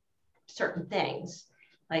learn certain things.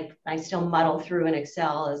 Like I still muddle through in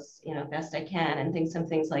Excel as best I can, and some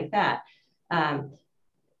things like that.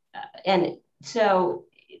 And so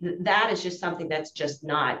that is just something that's just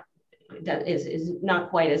not, that is not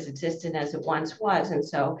quite as existent as it once was. And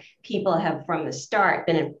so people have from the start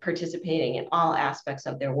been participating in all aspects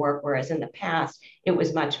of their work, whereas in the past, it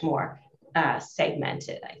was much more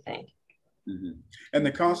segmented, I think. Mm-hmm. And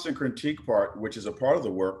the constant critique part, which is a part of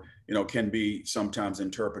the work, can be sometimes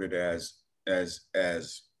interpreted as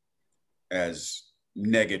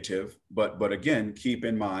negative, but again, keep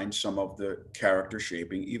in mind some of the character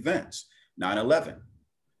shaping events. 9/11,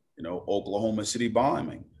 Oklahoma City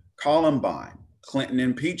bombing, Columbine, Clinton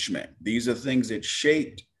impeachment. These are things that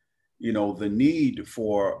shaped, the need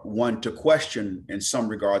for one to question, in some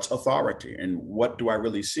regards, authority. And what do I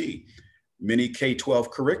really see? Many K-12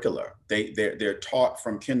 curricula, they're taught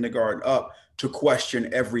from kindergarten up to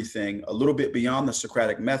question everything a little bit beyond the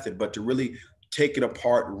Socratic method, but to really take it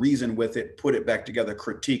apart, reason with it, put it back together,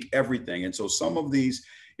 critique everything. And so some of these,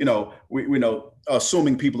 we know,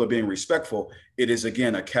 assuming people are being respectful, it is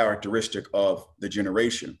again a characteristic of the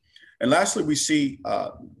generation. And lastly, we see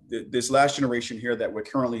this last generation here that we're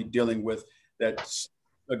currently dealing with, that's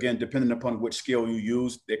again, depending upon which scale you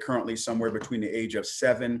use, they're currently somewhere between the age of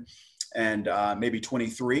 7 and maybe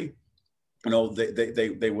 23.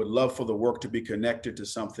 They would love for the work to be connected to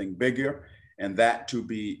something bigger, and that to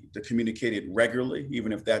be communicated regularly,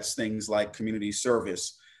 even if that's things like community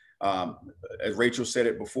service. As Rachel said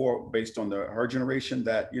it before, based on her generation,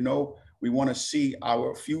 that, we want to see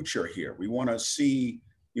our future here. We want to see,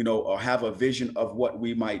 or have a vision of what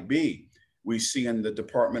we might be. We see in the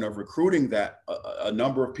Department of Recruiting that a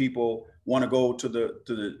number of people want to go to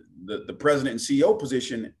the president and CEO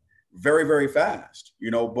position very, very fast,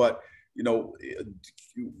 but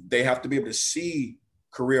they have to be able to see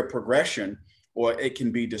career progression, or it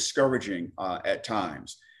can be discouraging at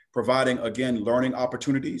times. Providing, again, learning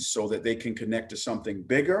opportunities so that they can connect to something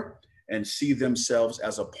bigger and see themselves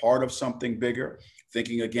as a part of something bigger.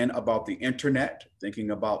 Thinking again about the internet,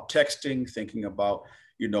 thinking about texting, thinking about,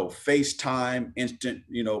 FaceTime, instant,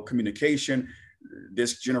 communication.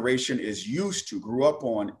 This generation is grew up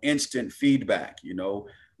on instant feedback,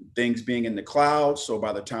 things being in the cloud. So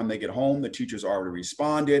by the time they get home, the teacher's already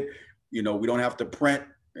responded. We don't have to print,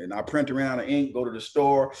 and I print around the ink, go to the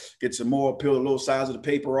store, get some more, peel the little size of the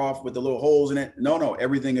paper off with the little holes in it. No,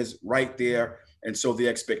 everything is right there. And so the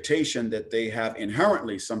expectation that they have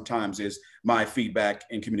inherently sometimes is my feedback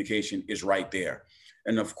and communication is right there.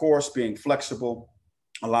 And of course, being flexible,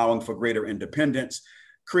 allowing for greater independence,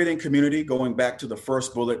 creating community, going back to the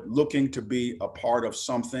first bullet, looking to be a part of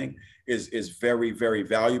something is very, very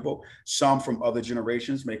valuable. Some from other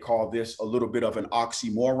generations may call this a little bit of an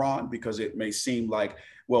oxymoron, because it may seem like,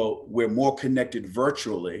 well, we're more connected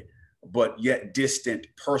virtually, but yet distant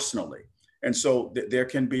personally. And so there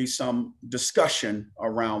can be some discussion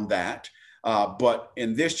around that. But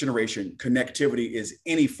in this generation, connectivity is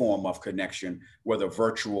any form of connection, whether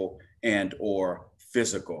virtual and or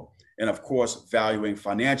physical. And of course, valuing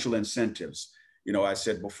financial incentives. You know, I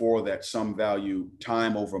said before that some value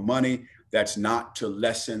time over money. That's not to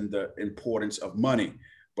lessen the importance of money,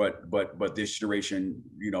 but this generation,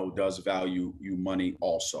 you know, does value money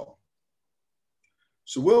also.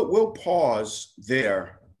 So we'll pause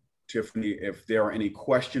there, Tiffany. If there are any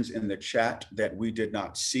questions in the chat that we did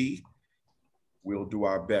not see, we'll do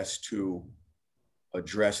our best to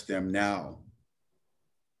address them now.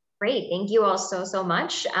 Great, thank you all so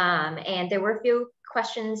much. And there were a few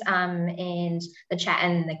questions in the chat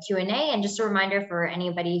and the Q&A. And just a reminder for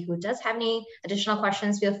anybody who does have any additional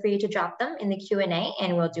questions, feel free to drop them in the Q&A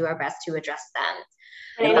and we'll do our best to address them.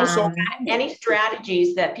 And also, any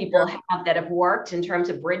strategies that people have that have worked in terms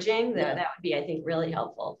of bridging, that would be, I think, really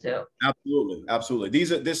helpful too. Absolutely, absolutely.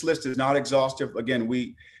 This list is not exhaustive. Again,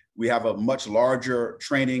 we have a much larger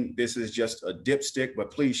training. This is just a dipstick,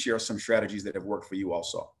 but please share some strategies that have worked for you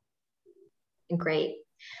also. Great.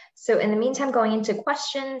 So in the meantime, going into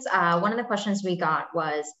questions, one of the questions we got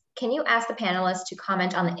was, can you ask the panelists to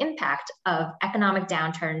comment on the impact of economic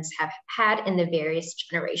downturns have had in the various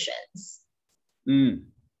generations? I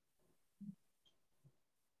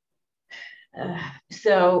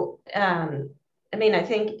mean, I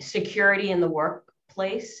think security in the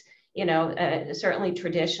workplace, you know, certainly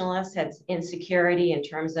traditionalists had insecurity in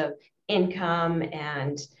terms of income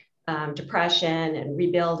and depression and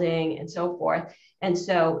rebuilding and so forth. And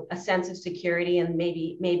so a sense of security and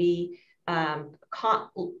maybe a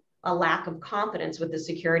lack of confidence with the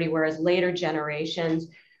security, whereas later generations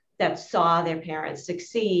that saw their parents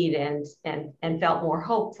succeed and felt more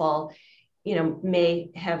hopeful, you know,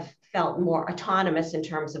 may have felt more autonomous in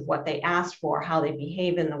terms of what they asked for, how they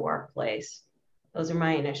behave in the workplace. Those are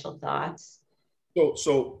my initial thoughts.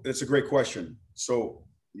 So it's a great question. So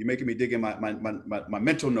you're making me dig in my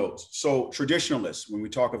mental notes. So traditionalists, when we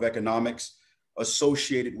talk of economics,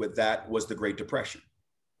 associated with that was the Great Depression.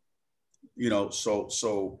 You know,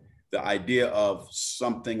 so the idea of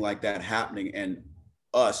something like that happening and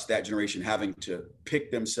us, that generation, having to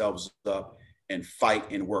pick themselves up and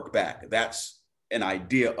fight and work back. That's an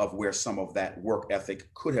idea of where some of that work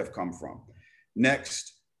ethic could have come from.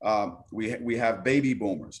 Next, we have baby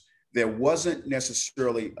boomers. There wasn't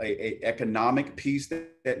necessarily a economic piece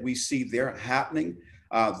that we see there happening.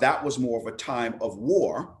 That was more of a time of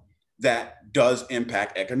war that does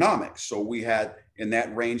impact economics. So we had in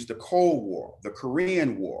that range the Cold War, the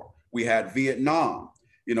Korean War, we had Vietnam,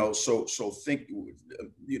 you know, so think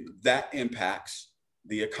that impacts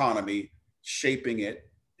the economy, shaping it,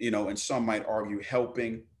 you know, and some might argue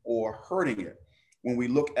helping or hurting it. When we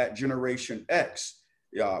look at Generation X,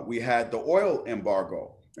 we had the oil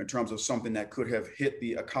embargo in terms of something that could have hit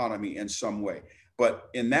the economy in some way. But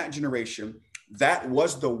in that generation, that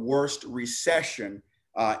was the worst recession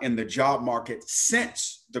in the job market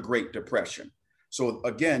since the Great Depression. So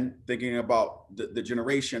again, thinking about the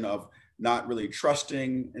generation of not really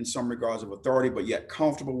trusting in some regards of authority, but yet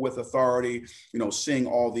comfortable with authority, you know, seeing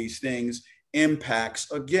all these things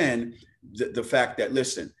impacts, again, the fact that,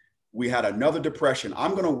 listen, we had another depression.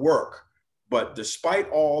 I'm going to work, but despite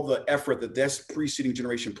all the effort that this preceding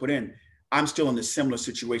generation put in, I'm still in a similar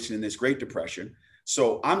situation in this Great Depression.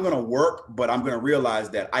 So I'm going to work, but I'm going to realize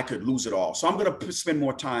that I could lose it all. So I'm going to spend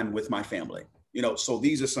more time with my family. You know, so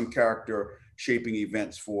these are some character shaping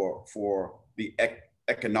events for the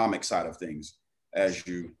economic side of things. As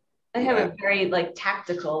you, I have a very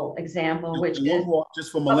tactical example, which is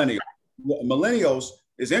just for millennials. Millennials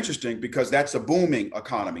is interesting because that's a booming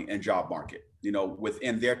economy and job market, you know,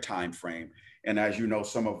 within their time frame. And as you know,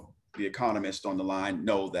 some of the economists on the line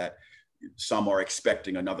know that some are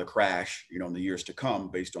expecting another crash, you know, in the years to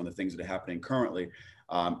come based on the things that are happening currently.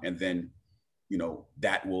 And then, you know,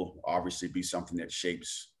 that will obviously be something that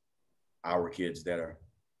shapes our kids that are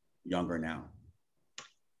younger now.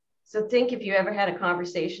 So think if you ever had a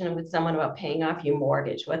conversation with someone about paying off your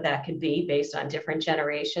mortgage, what that could be based on different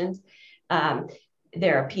generations.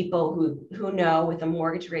 There are people who know with the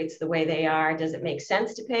mortgage rates the way they are, does it make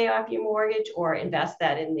sense to pay off your mortgage or invest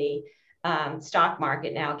that in the stock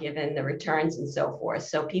market now, given the returns and so forth.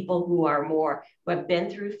 So people who have been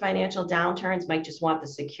through financial downturns might just want the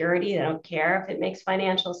security. They don't care if it makes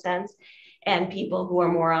financial sense. And people who are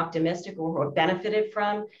more optimistic or who have benefited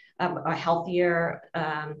from a healthier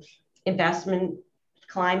investment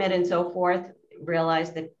climate and so forth,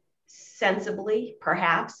 realize that sensibly,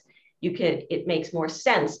 perhaps, it makes more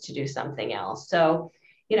sense to do something else. So,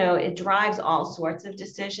 you know, it drives all sorts of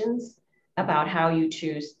decisions about how you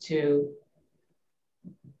choose to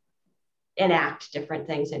enact different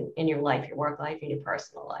things in your life, your work life, and your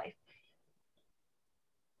personal life.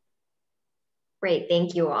 Great,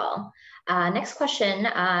 thank you all. Next question.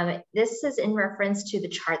 This is in reference to the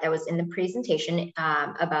chart that was in the presentation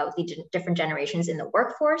about the different generations in the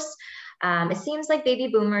workforce. It seems like baby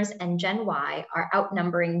boomers and Gen Y are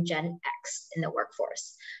outnumbering Gen X in the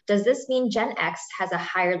workforce. Does this mean Gen X has a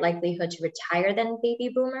higher likelihood to retire than baby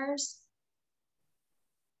boomers?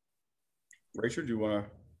 Rachel, do you want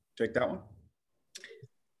to take that one?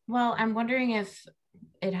 Well, I'm wondering if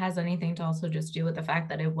it has anything to also just do with the fact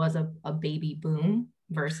that it was a baby boom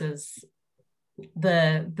versus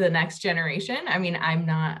the next generation. I mean, I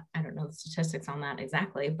don't know the statistics on that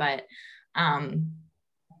exactly, but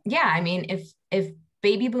yeah, I mean, if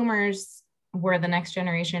baby boomers were the next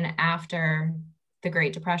generation after the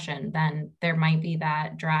Great Depression, then there might be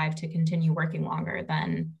that drive to continue working longer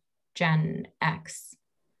than Gen X.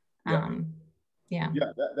 Yeah,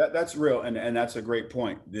 that's real, and that's a great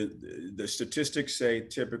point. The statistics say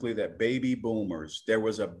typically that baby boomers, there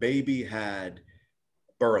was a baby had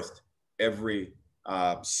birthed every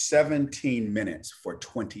 17 minutes for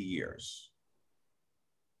 20 years.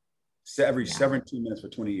 Every 17 minutes for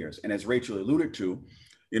 20 years. And as Rachel alluded to,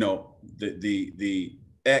 you know, the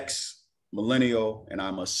X, millennial, and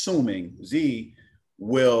I'm assuming Z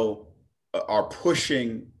are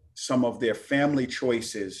pushing some of their family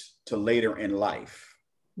choices to later in life.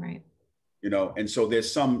 Right. You know, and so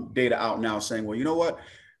there's some data out now saying, well, you know what,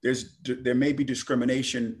 there may be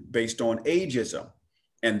discrimination based on ageism.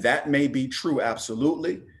 And that may be true,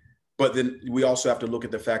 absolutely. But then we also have to look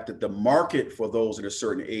at the fact that the market for those at a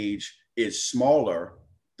certain age is smaller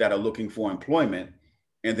that are looking for employment.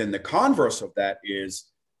 And then the converse of that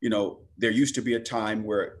is, you know, there used to be a time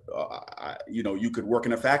where, you know, you could work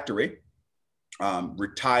in a factory,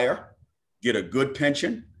 retire, get a good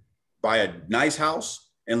pension, buy a nice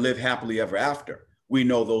house, and live happily ever after. We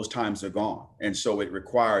know those times are gone. And so it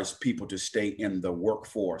requires people to stay in the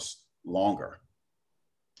workforce longer.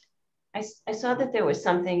 I saw that there was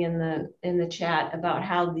something in the chat about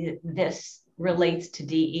how this relates to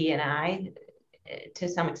DE&I to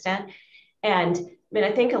some extent. And I mean,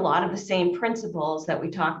 I think a lot of the same principles that we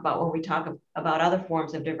talk about when we talk about other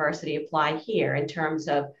forms of diversity apply here in terms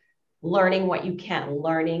of learning what you can,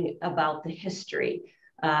 learning about the history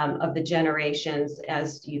of the generations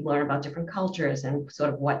as you learn about different cultures and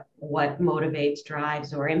sort of what motivates,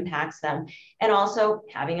 drives, or impacts them. And also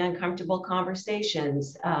having uncomfortable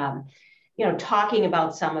conversations, you know, talking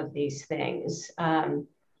about some of these things.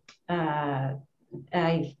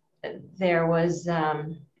 There was,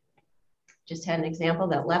 just had an example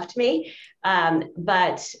that left me, oh,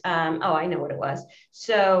 I know what it was.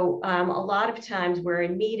 So a lot of times we're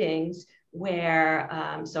in meetings where,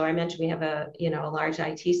 so I mentioned we have a large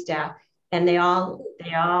IT staff, and they all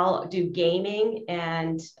do gaming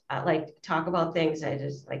and like talk about things I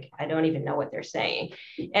don't even know what they're saying.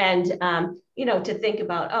 And, you know, to think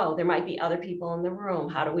about, oh, there might be other people in the room.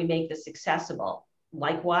 How do we make this accessible?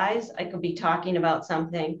 Likewise, I could be talking about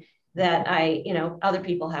something that other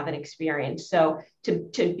people haven't experienced. So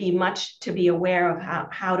to be aware of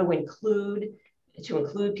how to include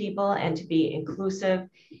people and to be inclusive.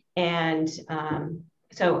 And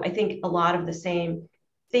so I think a lot of the same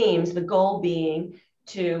themes, the goal being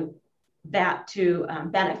to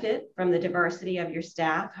benefit from the diversity of your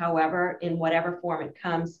staff, however, in whatever form it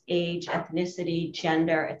comes, age, ethnicity,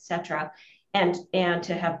 gender, et cetera, and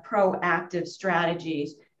to have proactive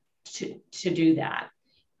strategies to do that.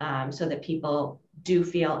 So that people do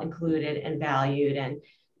feel included and valued. And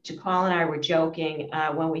DaQuall and I were joking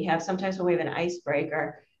sometimes when we have an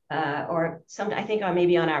icebreaker, or I think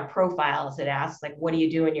maybe on our profiles it asks like, what do you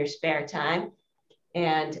do in your spare time?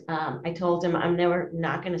 And I told him I'm never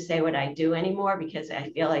not going to say what I do anymore because I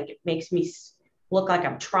feel like it makes me look like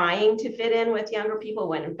I'm trying to fit in with younger people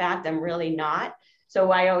when in fact I'm really not.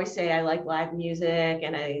 So I always say I like live music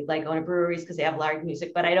and I like going to breweries because they have live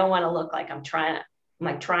music, but I don't want to look like I'm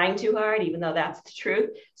trying too hard, even though that's the truth.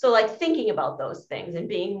 So like thinking about those things and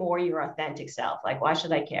being more your authentic self, like why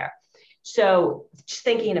should I care? So just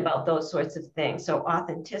thinking about those sorts of things. So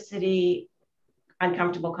authenticity,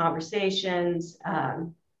 uncomfortable conversations.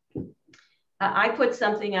 I put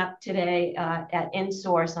something up today at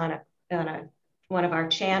Insource on one of our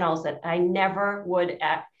channels that I never would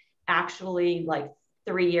actually like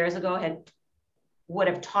 3 years ago would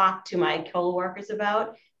have talked to my coworkers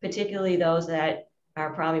about, particularly those that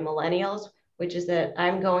are probably millennials, which is that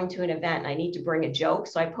I'm going to an event and I need to bring a joke.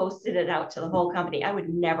 So I posted it out to the whole company. I would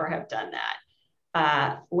never have done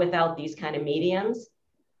that without these kind of mediums.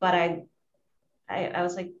 But I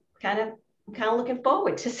was like, kind of looking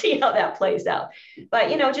forward to see how that plays out. But,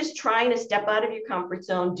 you know, just trying to step out of your comfort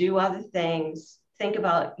zone, do other things, think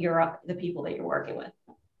about the people that you're working with.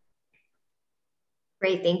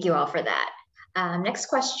 Great, thank you all for that. Next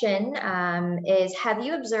question is, have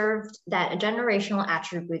you observed that generational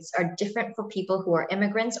attributes are different for people who are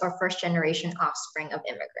immigrants or first-generation offspring of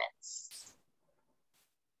immigrants?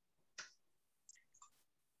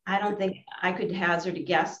 I don't think I could hazard a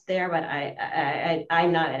guess there, but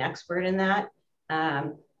I'm not an expert in that.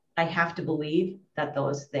 I have to believe that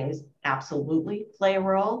those things absolutely play a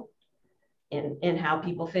role in how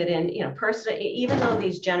people fit in. You know, personally, even though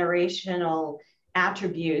these generational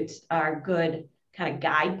attributes are good kind of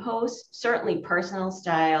guideposts, certainly personal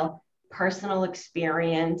style, personal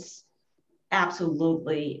experience,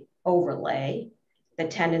 absolutely overlay the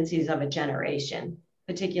tendencies of a generation,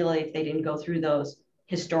 particularly if they didn't go through those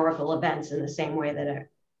historical events in the same way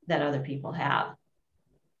that other people have.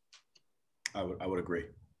 I would agree.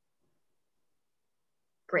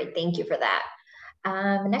 Great, thank you for that.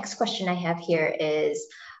 Next question I have here is,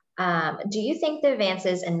 do you think the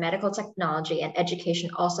advances in medical technology and education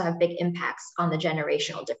also have big impacts on the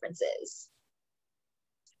generational differences?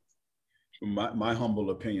 My humble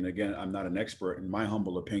opinion, again, I'm not an expert. In my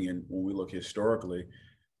humble opinion, when we look historically,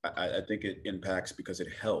 I think it impacts because it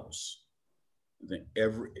helps. I think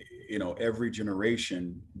every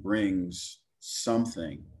generation brings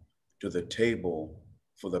something to the table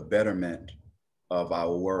for the betterment of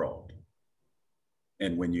our world.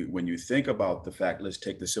 And when you think about the fact, let's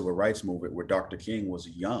take the civil rights movement, where Dr. King was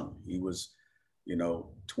young. He was,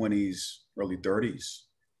 20s, early 30s,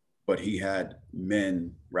 but he had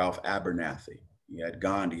men, Ralph Abernathy, he had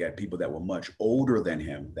Gandhi, he had people that were much older than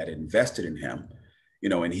him that invested in him,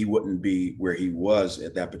 and he wouldn't be where he was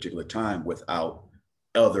at that particular time without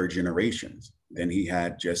other generations. Then he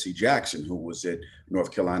had Jesse Jackson, who was at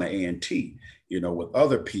North Carolina A&T, with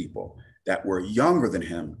other people that were younger than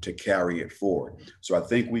him to carry it forward. So I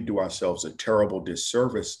think we do ourselves a terrible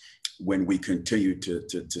disservice when we continue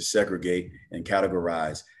to segregate and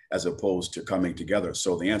categorize as opposed to coming together.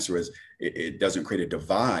 So the answer is, it doesn't create a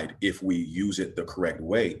divide if we use it the correct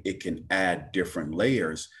way. It can add different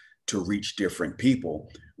layers to reach different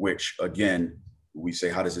people, which again, we say,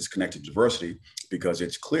 how does this connect to diversity? Because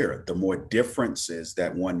it's clear, the more differences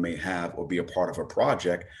that one may have or be a part of a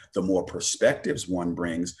project, the more perspectives one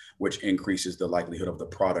brings, which increases the likelihood of the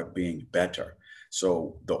product being better.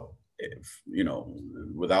 So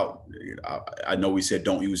I know we said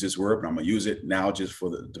don't use this word, but I'm gonna use it now just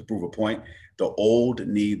to prove a point. The old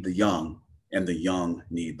need the young, and the young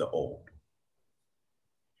need the old.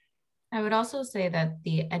 I would also say that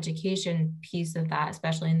the education piece of that,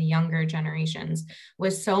 especially in the younger generations,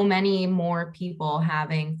 with so many more people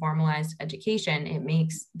having formalized education, it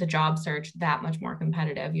makes the job search that much more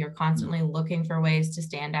competitive. You're constantly looking for ways to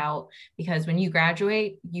stand out, because when you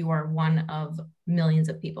graduate, you are one of millions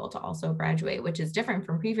of people to also graduate, which is different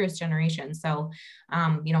from previous generations. So,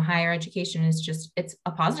 higher education is it's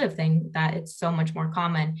a positive thing that it's so much more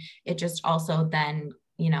common. It just also then,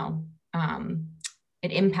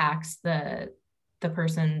 it impacts the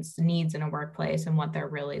person's needs in a workplace and what they're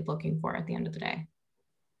really looking for at the end of the day.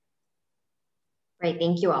 Great,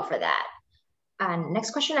 thank you all for that. Next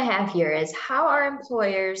question I have here is, how are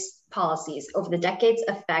employers' policies over the decades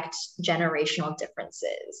affect generational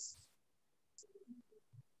differences?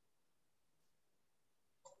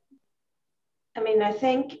 I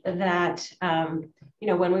think that,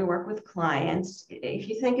 when we work with clients, if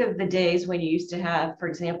you think of the days when you used to have, for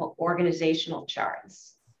example, organizational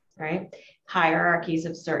charts, right? Hierarchies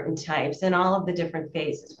of certain types and all of the different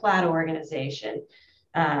phases, flat organization,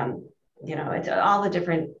 it's all the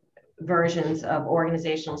different versions of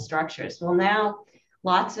organizational structures. Well, now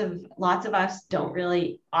lots of us don't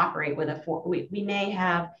really operate with we may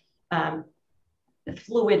have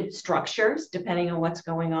fluid structures depending on what's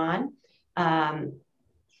going on.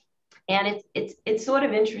 And it's sort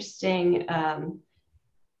of interesting.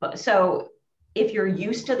 So if you're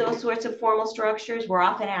used to those sorts of formal structures, we're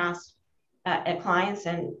often asked at clients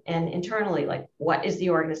and internally, like, what is the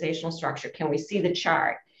organizational structure? Can we see the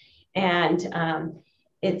chart? And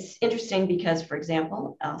it's interesting because, for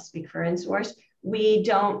example, I'll speak for Insource, we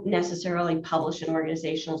don't necessarily publish an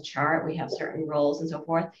organizational chart. We have certain roles and so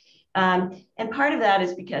forth. And part of that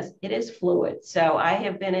is because it is fluid. So I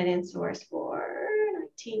have been at Insource for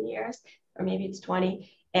 19 years, or maybe it's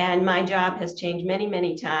 20. And my job has changed many,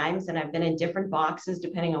 many times. And I've been in different boxes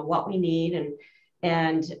depending on what we need.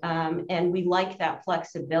 And we like that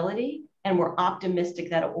flexibility. And we're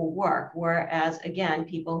optimistic that it will work. Whereas, again,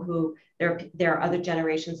 people who, there are other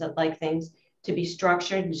generations that like things to be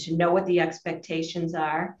structured and to know what the expectations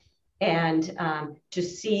are. And to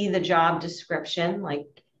see the job description, like,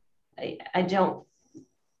 I don't.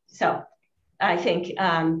 So I think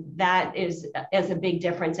that is a big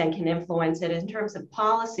difference and can influence it. In terms of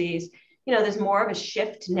policies, you know, there's more of a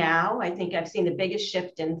shift now. I think I've seen the biggest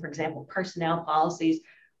shift in, for example, personnel policies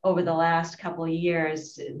over the last couple of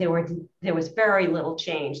years. There was very little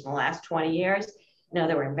change in the last 20 years. You know,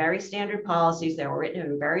 there were very standard policies. They were written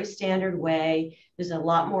in a very standard way. There's a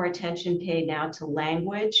lot more attention paid now to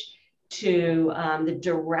language, to the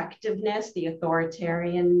directiveness, the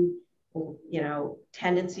authoritarian, you know,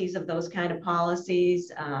 tendencies of those kind of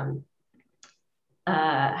policies,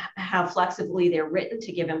 how flexibly they're written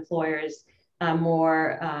to give employers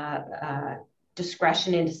more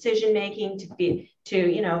discretion in decision making.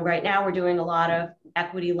 You know, right now we're doing a lot of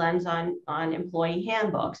equity lens on employee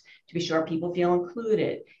handbooks to be sure people feel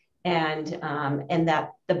included, and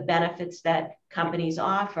that the benefits that companies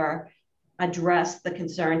offer address the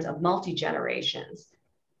concerns of multi-generations.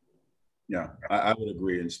 Yeah, I would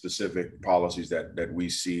agree in specific policies that we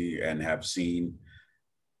see and have seen.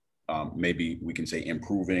 Maybe we can say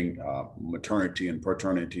improving maternity and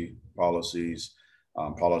paternity policies,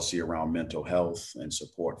 policy around mental health and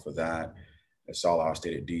support for that. As Saleha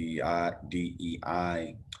stated,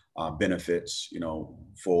 DEI benefits, you know,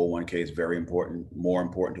 401k is very important, more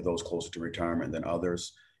important to those closer to retirement than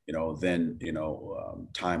others. You know, then, you know,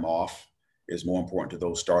 time off is more important to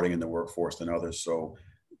those starting in the workforce than others. So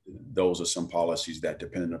those are some policies that,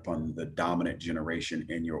 depending upon the dominant generation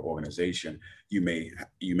in your organization, you may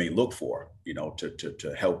look for, you know,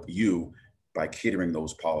 to help you by catering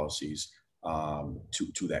those policies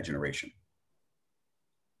to that generation.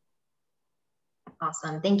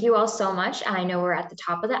 Awesome. Thank you all so much. I know we're at the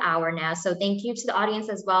top of the hour now, so thank you to the audience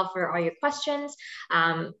as well for all your questions.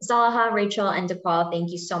 Saleha, Rachel, and DaQuall,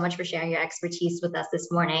 thank you so much for sharing your expertise with us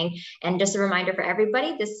this morning. And just a reminder for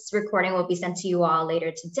everybody, this recording will be sent to you all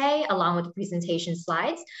later today, along with the presentation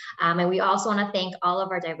slides. And we also want to thank all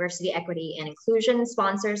of our diversity, equity, and inclusion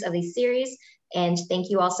sponsors of these series. And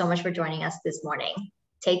thank you all so much for joining us this morning.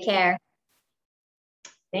 Take care.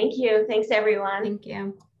 Thank you. Thanks, everyone. Thank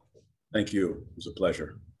you. Thank you. It was a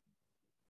pleasure.